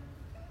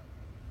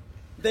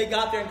 They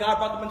got there and God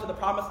brought them into the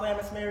promised land,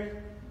 Miss Mary.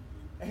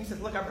 And he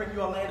says, look, I bring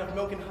you a land of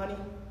milk and honey.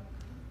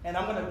 And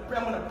I'm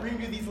gonna bring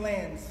you these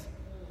lands.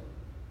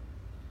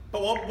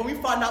 But when we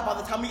find out by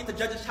the time we get to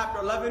Judges chapter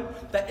 11,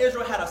 that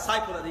Israel had a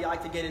cycle that they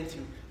like to get into.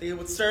 They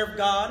would serve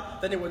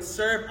God, then they would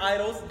serve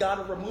idols. God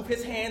would remove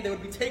his hand. They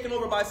would be taken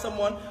over by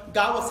someone.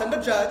 God would send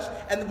a judge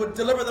and would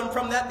deliver them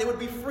from that. They would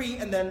be free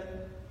and then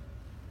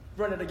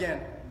run it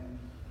again.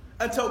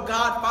 Until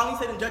God finally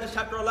said in Judges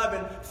chapter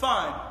 11,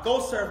 fine,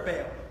 go serve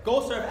Baal.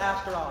 Go serve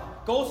Ashtaroth.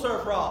 Go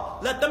serve Ra.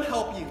 Let them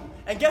help you.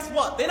 And guess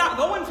what? They're not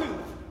going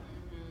to.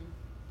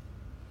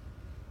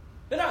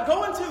 They're not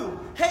going to.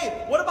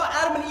 Hey, what about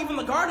Adam and Eve in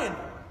the garden?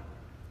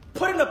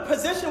 Put in a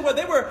position where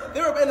they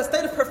were in a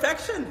state of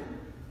perfection,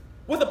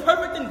 with a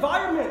perfect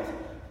environment,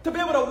 to be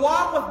able to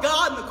walk with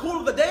God in the cool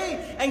of the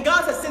day. And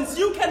God says, since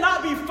you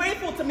cannot be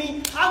faithful to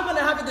me, I'm going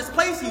to have to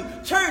displace you.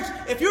 Church,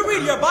 if you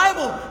read your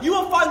Bible, you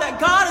will find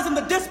that God is in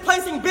the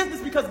displacing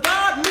business because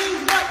God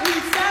means what he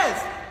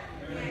says.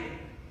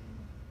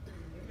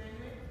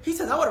 He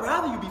says, I would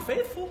rather you be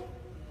faithful.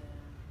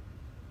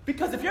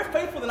 Because if you're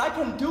faithful, then I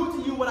can do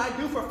to you what I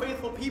do for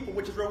faithful people,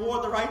 which is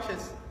reward the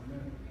righteous.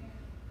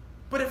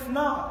 But if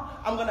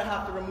not, I'm going to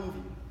have to remove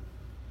you.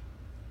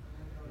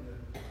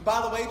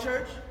 By the way,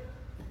 church,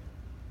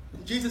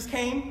 Jesus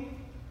came,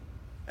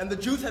 and the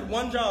Jews had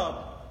one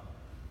job.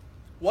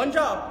 One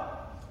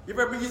job. You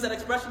ever use that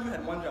expression? You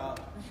had one job.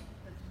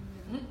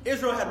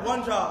 Israel had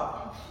one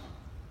job,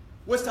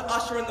 was to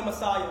usher in the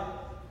Messiah.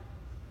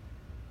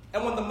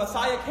 And when the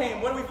Messiah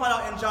came, what do we find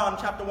out in John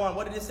chapter 1?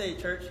 What did it say,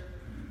 church?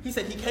 He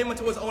said he came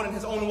into his own, and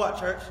his own what,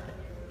 church?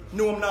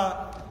 Knew him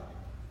not.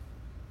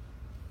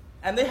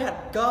 And they had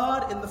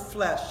God in the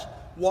flesh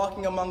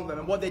walking among them.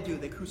 And what did they do?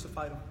 They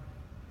crucified him.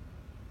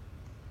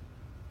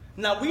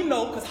 Now we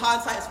know, because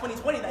hindsight is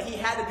 20/20, that he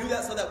had to do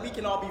that so that we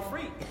can all be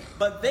free.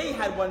 But they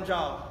had one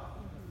job,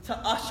 to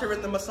usher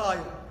in the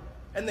Messiah.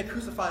 And they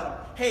crucified him.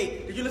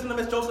 Hey, did you listen to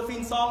Miss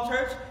Josephine's song,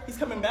 church? He's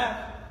coming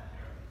back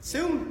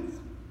soon.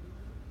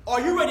 Are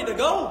you ready to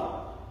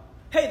go?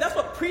 Hey, that's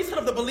what priesthood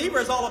of the believer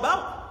is all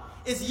about.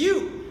 Is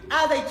you,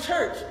 as a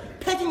church,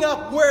 picking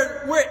up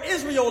where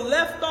Israel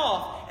left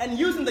off and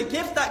using the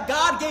gifts that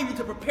God gave you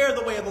to prepare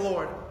the way of the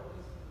Lord.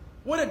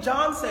 What did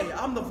John say?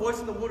 I'm the voice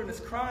in the wilderness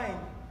crying.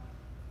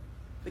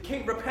 The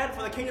king, repent,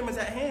 for the kingdom is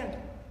at hand.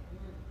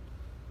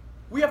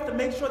 We have to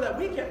make sure that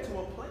we get to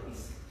a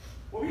place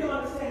where we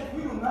understand if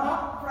we do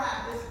not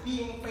practice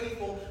being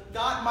faithful,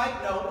 God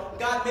might know,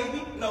 God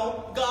maybe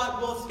know,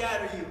 God will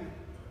scatter you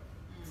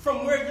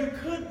from where you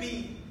could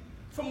be,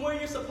 from where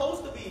you're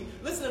supposed to be.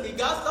 Listen to me,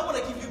 God says, I want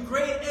to give you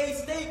grade A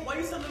steak. Why are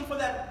you settling for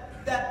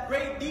that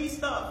grade D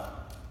stuff?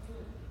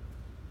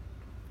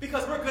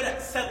 Because we're good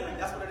at settling,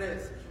 that's what it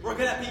is. We're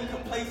good at being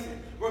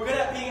complacent. We're good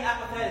at being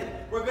apathetic.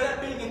 We're good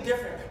at being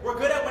indifferent. We're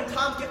good at when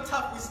times get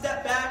tough, we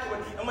step back.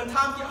 And when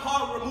times get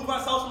hard, we remove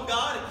ourselves from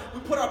God.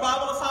 And we put our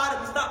Bible aside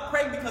and we stop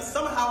praying because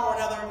somehow or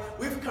another,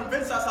 we've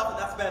convinced ourselves that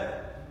that's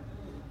better.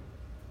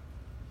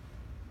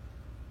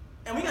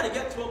 And we got to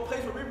get to a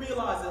place where we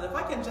realize that if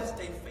I can just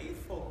stay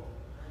faithful,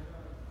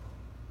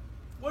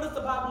 what does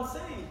the Bible say?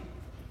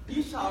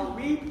 You shall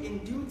reap in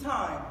due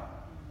time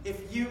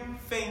if you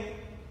faint.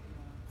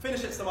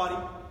 Finish it, somebody.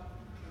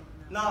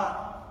 9.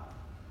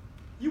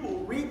 You will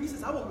reap. He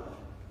says,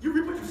 you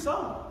reap what you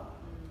sow.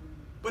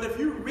 But if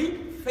you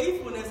reap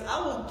faithfulness,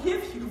 I will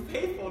give you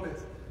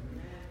faithfulness.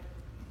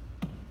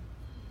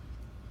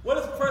 What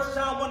does 1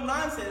 John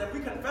 1:9 say? If we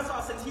confess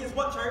our sins, he is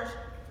what, church?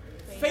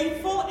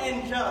 Faithful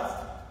and just.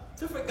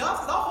 To forgive. God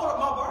says, I'll hold up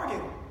my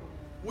bargain.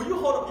 Will you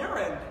hold up your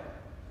end?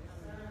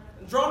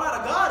 Draw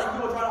out of God and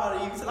you will draw out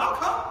of you. He said, I'll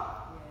come.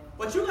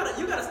 But you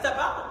gotta step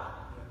out.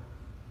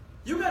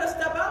 You gotta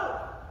step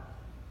out.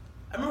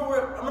 I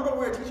remember we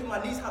were teaching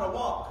my niece how to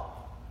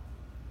walk.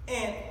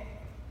 And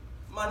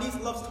my niece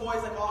loves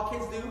toys like all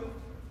kids do.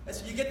 And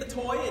so you get the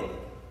toy and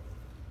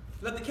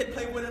let the kid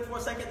play with it for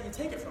a second and you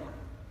take it from her.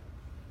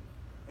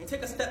 And you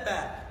take a step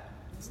back.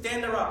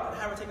 Stand her up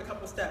and have her take a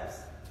couple steps.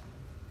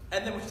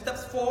 And then when she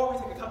steps forward,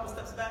 we take a couple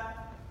steps back.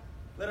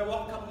 Let her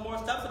walk a couple more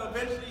steps, and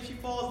eventually she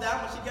falls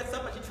down. When she gets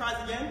up and she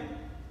tries again,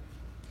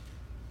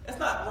 it's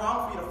not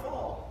wrong for you to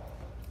fall.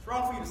 It's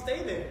wrong for you to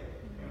stay there.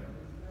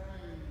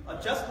 A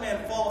just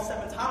man falls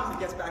 7 times and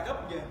gets back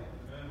up again.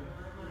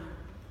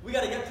 We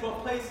got to get to a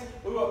place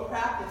where we will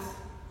practice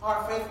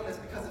our faithfulness,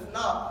 because if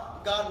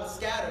not, God will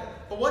scatter.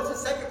 But what's his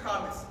second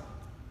promise?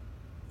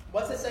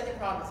 What's his second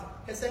promise?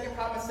 His second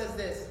promise says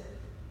this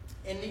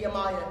in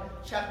Nehemiah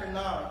chapter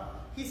 9.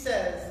 He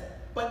says,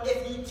 but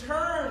if ye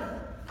turn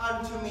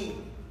unto me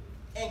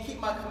and keep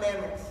my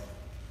commandments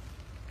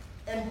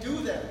and do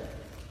them,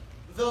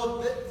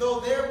 though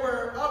there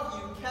were of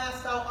you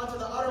cast out unto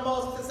the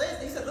uttermost.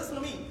 He said, listen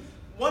to me.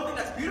 One thing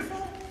that's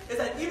beautiful is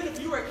that even if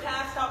you were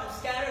cast out and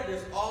scattered,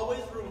 there's always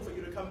room for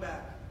you to come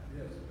back.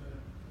 Yes.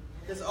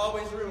 There's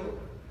always room.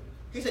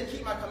 He said,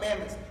 keep my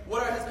commandments.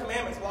 What are his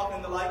commandments? Walking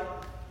in the light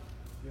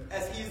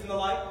as he is in the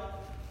light.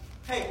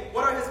 Hey,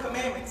 what are his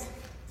commandments?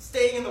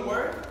 Staying in the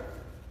word.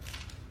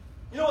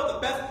 You know what the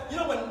best, you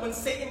know when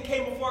Satan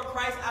came before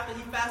Christ after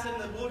he fasted in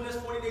the wilderness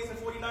 40 days and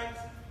 40 nights?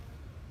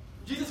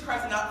 Jesus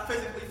Christ did not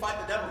physically fight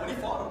the devil when he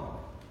fought him.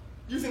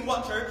 Using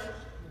what, church?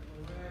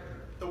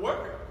 The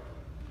word.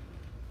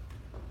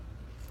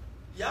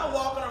 Y'all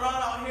walking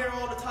around out here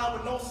all the time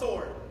with no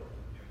sword.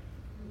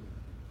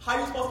 How are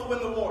you supposed to win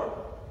the war?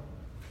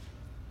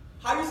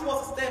 How are you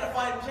supposed to stand a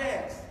fighting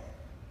chance?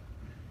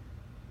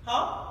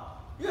 Huh?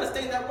 You gotta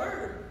stay in that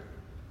word.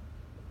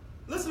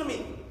 Listen to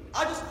me.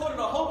 I just quoted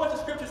a whole bunch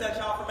of scriptures at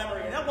y'all from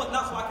memory, and that was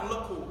not so I can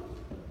look cool.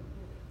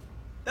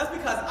 That's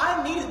because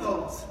I needed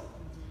those.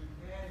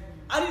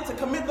 I needed to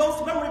commit those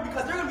to memory,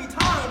 because there are going to be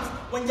times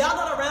when y'all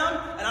not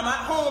around and I'm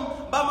at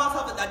home by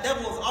myself that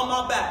devil is on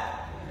my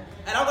back.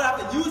 And I'm going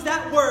to have to use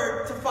that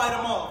word to fight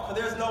him off,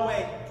 because there's no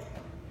way.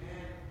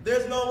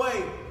 There's no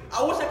way.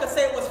 I wish I could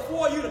say it was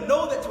for you to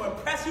know that, to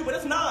impress you, but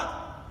it's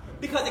not.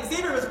 Because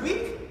Xavier is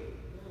weak.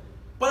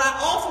 But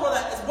I also know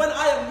that it's when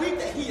I am weak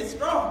that he is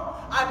strong.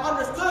 I've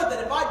understood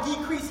that if I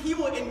decrease, he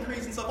will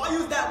increase. And so if I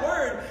use that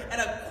word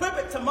and equip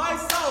it to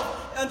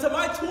myself and to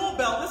my tool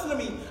belt, listen to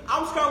me,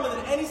 I'm stronger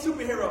than any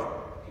superhero.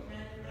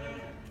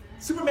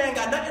 Superman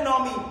got nothing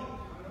on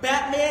me.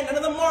 Batman, none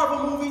of the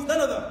Marvel movies,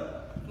 none of them.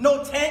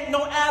 No tank,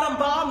 no atom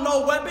bomb,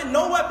 no weapon,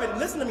 no weapon.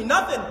 Listen to me,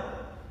 nothing.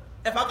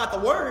 If I got the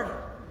word,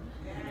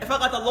 if I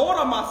got the Lord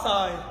on my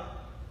side,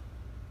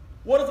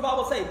 what does the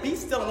Bible say? Be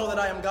still and know that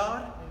I am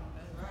God.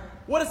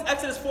 What does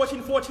Exodus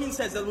 14:14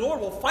 says? The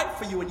Lord will fight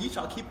for you and ye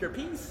shall keep your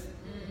peace.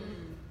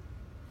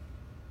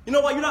 You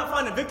know why you're not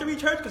finding victory,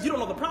 church? Because you don't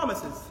know the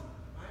promises.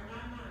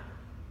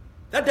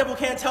 That devil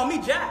can't tell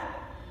me jack,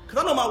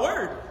 because I know my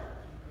word.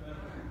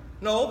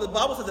 No, the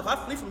Bible says if I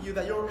flee from you,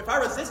 if I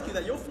resist you,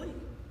 that you'll flee.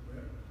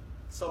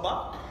 So,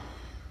 Bob,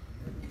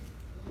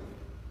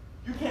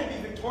 you can't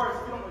be victorious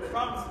if you don't know the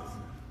promises.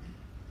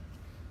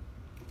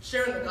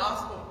 Sharing the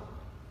gospel,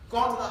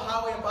 going to the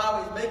highway and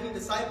byways, making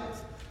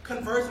disciples,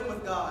 conversing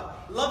with God,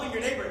 loving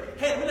your neighbor.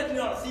 Hey, let me let you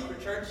know on a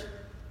secret, church.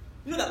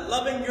 You know that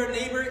loving your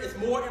neighbor is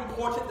more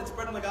important than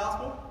spreading the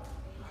gospel?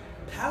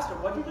 Pastor,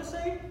 what did you just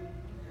say?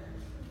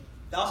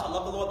 Thou shalt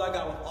love the Lord thy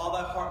God with all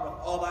thy heart, with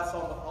all thy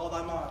soul, with all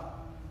thy mind.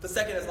 The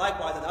second is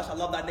likewise, that thou shalt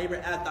love thy neighbor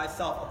as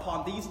thyself.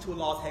 Upon these 2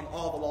 laws hang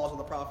all the laws of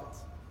the prophets.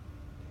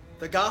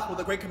 The gospel,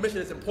 the Great Commission,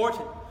 is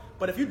important.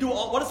 But if you do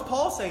all, what does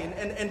Paul say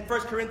in 1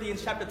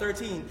 Corinthians chapter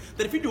 13?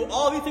 That if you do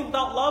all these things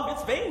without love,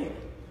 it's vain.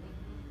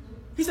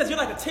 He says you're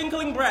like a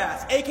tinkling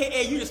brass,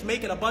 a.k.a. you just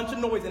making a bunch of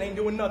noise and ain't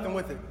doing nothing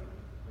with it.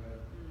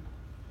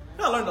 You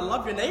gotta learn to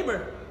love your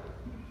neighbor.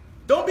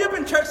 Don't be up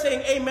in church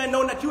saying amen,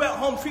 knowing that you at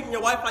home treating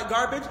your wife like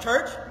garbage,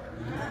 church.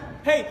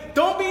 Hey,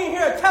 don't be in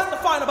here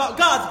testifying about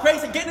God's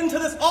grace and getting into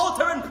this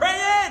altar and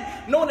praying,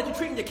 knowing that you're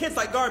treating your kids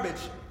like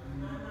garbage.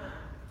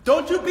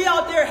 Don't you be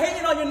out there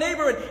hating on your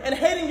neighbor and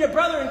hating your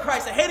brother in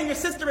Christ and hating your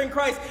sister in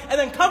Christ and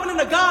then coming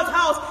into God's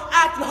house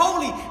acting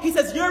holy. He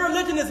says your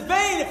religion is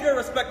vain if you're a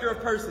respecter of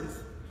persons.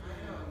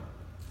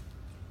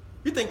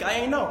 You think I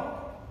ain't know.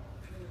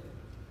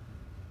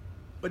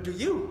 But do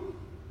you?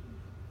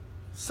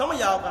 Some of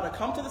y'all got to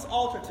come to this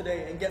altar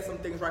today and get some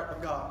things right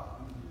with God.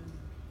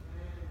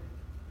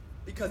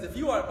 Because if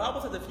you are, the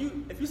Bible says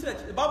if you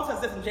said, the Bible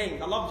says this in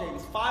James. I love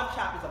James. 5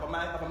 chapters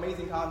of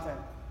amazing content.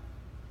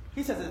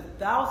 He says, if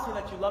thou say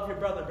that you love your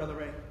brother, Brother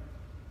Ray.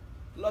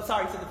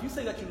 Sorry, he says, if you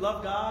say that you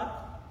love God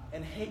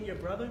and hate your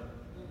brother,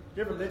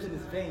 your religion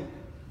is vain.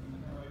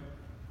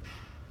 That's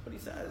what he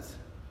says.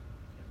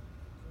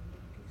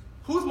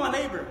 Who's my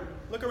neighbor?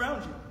 Look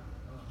around you.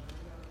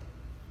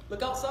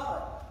 Look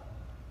outside.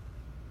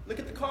 Look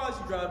at the cars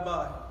you drive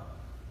by.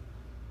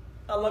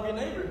 I love your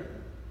neighbor.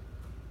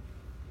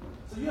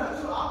 So you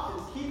have two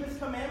options. Keep his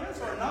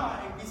commandments or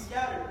not and be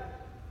scattered.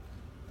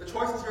 The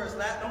choice is yours.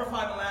 Number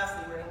 5 and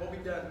lastly, and we'll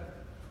be done.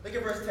 Look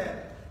at verse 10.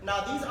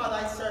 Now these are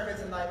thy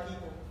servants and thy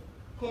people,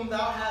 whom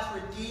thou hast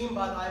redeemed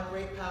by thy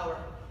great power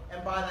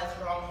and by thy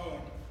strong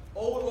hand.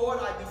 O Lord,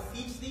 I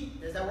beseech thee,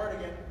 there's that word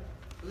again,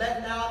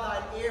 let now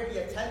thine ear be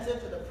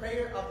attentive to the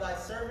prayer of thy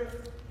servant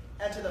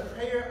and to the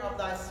prayer of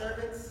thy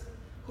servants,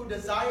 who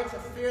desire to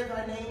fear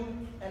thy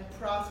name and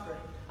prosper.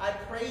 I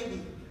pray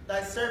thee,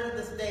 thy servant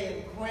this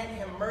day, and grant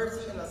him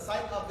mercy in the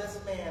sight of this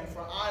man,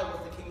 for I was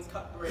the king's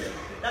cupbearer.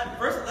 That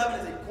verse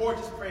 11 is a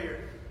gorgeous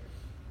prayer.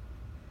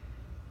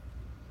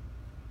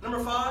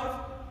 Number 5,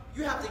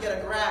 you have to get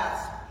a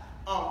grasp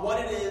on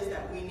what it is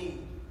that we need.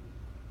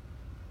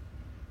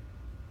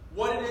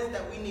 What it is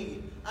that we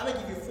need. I'm going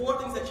to give you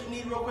 4 things that you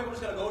need real quick. I'm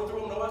just going to go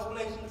through them, no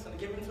explanation. I'm just going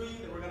to give them to you,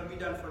 then we're going to be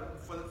done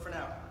for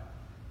now.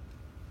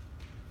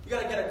 You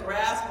got to get a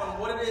grasp on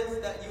what it is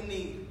that you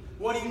need.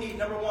 What do you need?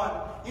 Number 1,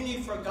 you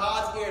need for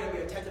God's ear to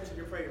be attentive to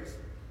your prayers.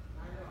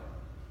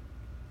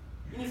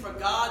 You need for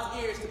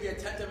God's ears to be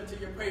attentive to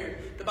your prayer.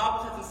 The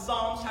Bible says in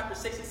Psalms chapter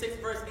 66,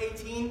 verse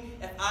 18,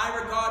 if I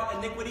regard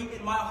iniquity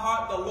in my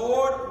heart, the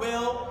Lord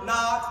will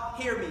not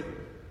hear me.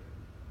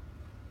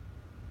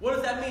 What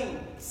does that mean?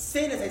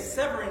 Sin is a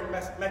severing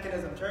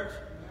mechanism, church.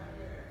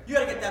 You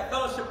got to get that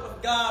fellowship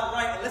with God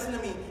right. And listen to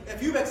me.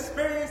 If you've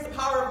experienced the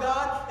power of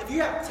God, if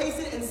you have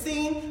tasted and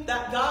seen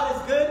that God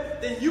is good,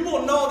 then you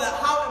will know that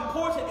how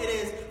important it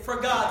is for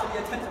God to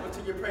be attentive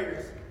to your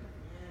prayers.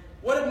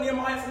 What did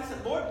Nehemiah say? He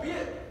said, Lord,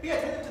 be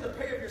attentive to the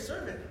prayer of your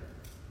servant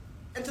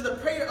and to the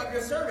prayer of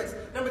your servants.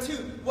 Number 2,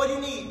 what do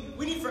you need?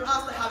 We need for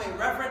us to have a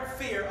reverent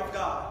fear of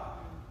God.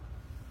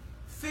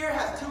 Fear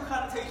has 2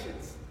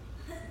 connotations.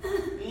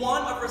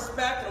 One of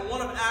respect and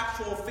one of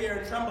actual fear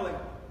and trembling.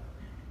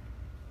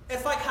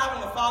 It's like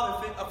having a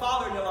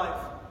father in your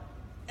life.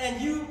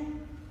 And you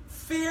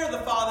fear the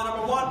father,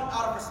 number 1,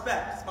 out of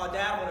respect. It's my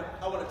dad.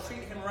 I want to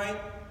treat him right.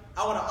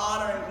 I want to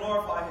honor and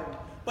glorify him.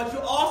 But you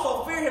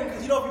also fear him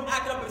because you know if you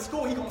act up in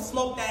school, he's going to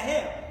smoke that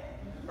ham.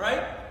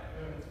 Right?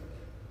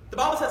 The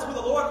Bible says, who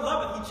the Lord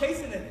loveth, he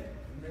chasteneth.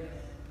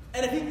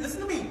 And if he,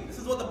 listen to me, this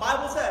is what the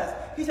Bible says.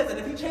 He says that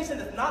if he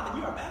chasteneth not, then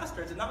you are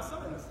bastards and not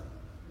sons.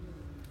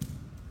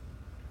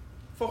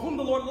 For whom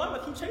the Lord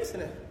loveth, he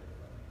chasteneth.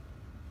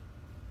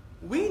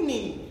 We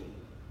need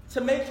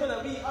to make sure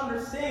that we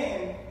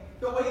understand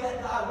the way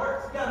that God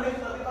works. We got to make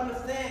sure that we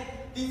understand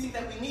these things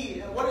that we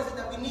need. And what is it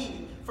that we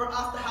need? For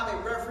us to have a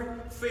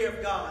reverent fear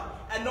of God.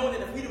 And knowing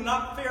that if we do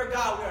not fear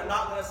God, we are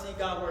not going to see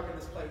God work in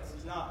this place.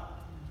 He's not.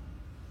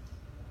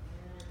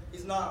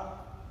 He's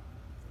not.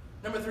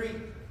 Number 3,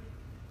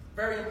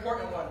 very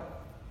important one.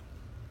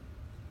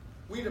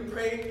 We need to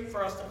pray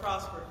for us to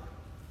prosper.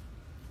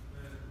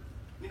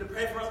 We need to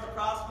pray for us to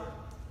prosper.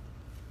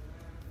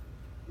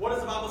 What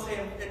does the Bible say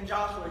in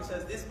Joshua? It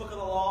says, this book of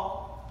the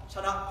law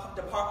shall not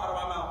depart out of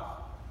my mouth,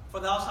 for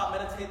thou shalt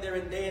meditate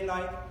therein day and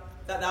night,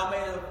 that thou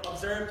mayest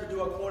observe to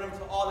do according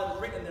to all that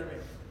is written therein.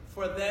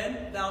 For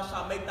then thou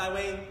shalt make thy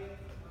way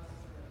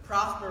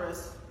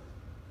prosperous,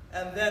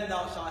 and then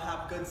thou shalt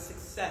have good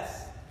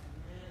success.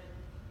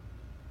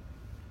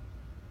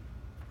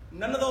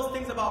 None of those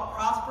things about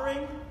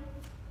prospering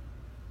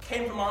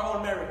came from our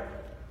own merit.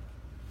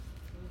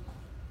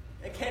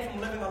 It came from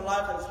living a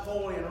life that is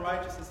holy and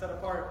righteous and set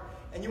apart.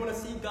 And you want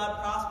to see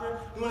God prosper?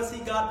 You want to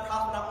see God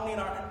prosper not only in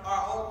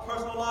our own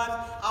personal lives?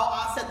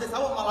 I said this, I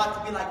want my life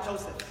to be like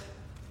Joseph.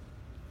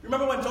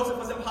 Remember when Joseph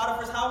was in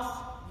Potiphar's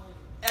house?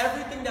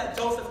 Everything that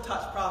Joseph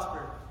touched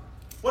prospered.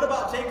 What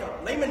about Jacob?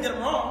 Laban did him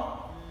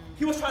wrong.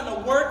 He was trying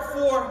to work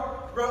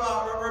for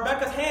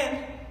Rebekah's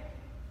hand.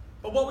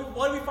 But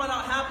what did we find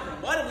out happening?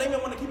 Why did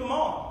Laban want to keep him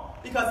on?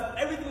 Because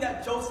everything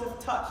that Joseph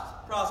touched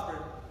prospered.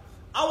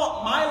 I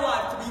want my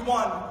life to be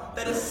one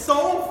that is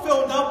so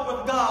filled up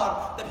with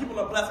God that people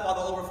are blessed by the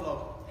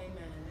overflow.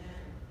 Amen.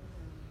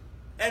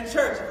 And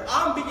church, if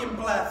I'm being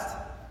blessed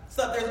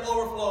so that there's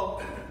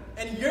overflow,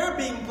 and you're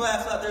being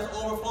blessed so that there's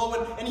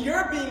overflow, and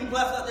you're being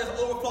blessed so that there's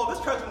overflow,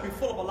 this church is going to be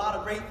full of a lot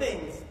of great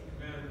things.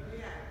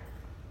 Amen.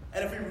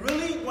 And if we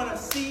really want to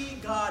see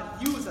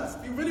God use us,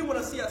 if we really want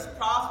to see us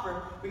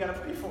prosper, we got to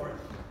pray for it.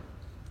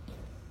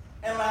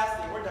 And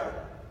lastly, we're done.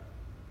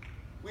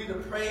 We need to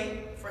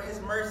pray for his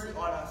mercy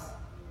on us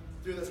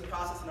through this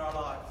process in our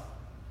lives.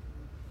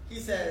 He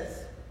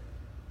says,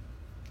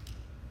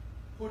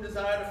 who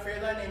desire to fear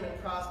thy name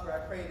and prosper,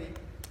 I pray thee,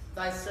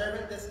 thy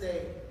servant this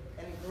day,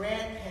 and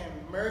grant him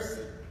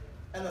mercy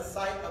in the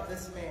sight of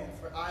this man,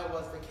 for I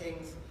was the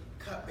king's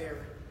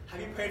cupbearer.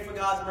 Have you prayed for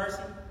God's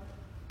mercy?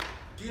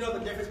 Do you know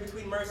the difference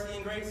between mercy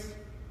and grace?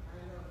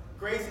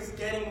 Grace is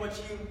getting what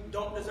you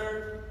don't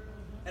deserve,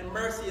 and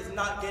mercy is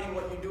not getting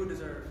what you do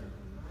deserve.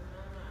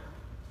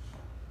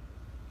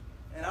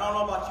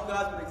 about you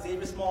guys, but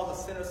Xavier Small is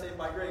a sinner saved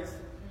by grace.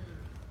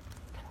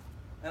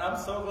 And I'm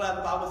so glad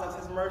the Bible says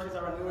his mercies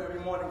are renewed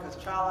every morning, because,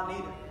 child, I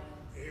need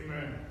it.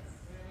 Amen.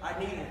 I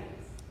need it.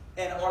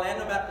 And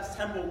Orlando Baptist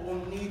Temple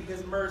will need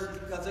his mercies,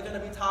 because there are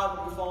going to be times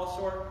when we fall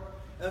short.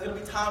 And there's going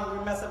to be times when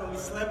we mess up and we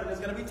slip. And there's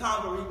going to be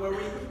times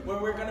where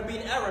we're going to be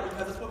in error,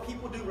 because it's what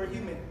people do. We're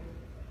human.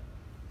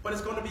 But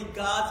it's going to be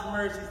God's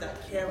mercies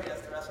that carry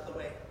us the rest of the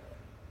way.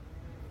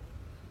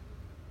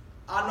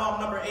 I know I'm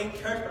number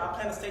 8 church, but I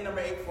plan to stay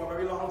number 8 for a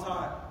very long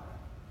time.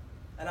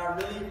 And I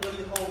really,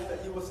 really hope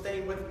that you will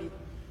stay with me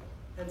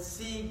and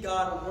see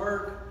God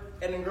work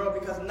and then grow,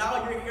 because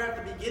now you're here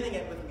at the beginning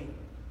it with me.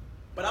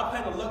 But I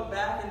plan to look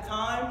back in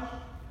time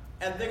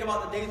and think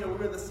about the days where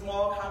we were the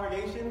small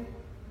congregation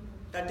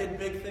that did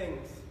big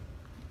things.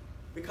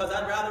 Because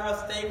I'd rather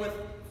us stay with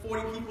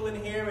 40 people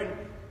in here and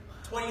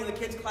 20 in the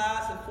kids'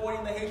 class and 40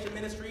 in the Haitian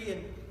ministry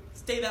and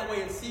stay that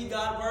way and see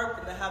God work,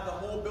 and to have the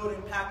whole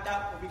building packed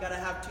out, but we got to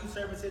have 2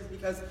 services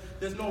because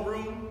there's no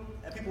room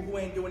and people who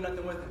ain't doing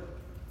nothing with it.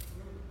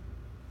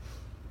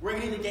 We're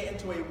going to need to get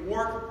into a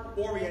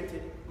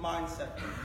work-oriented mindset.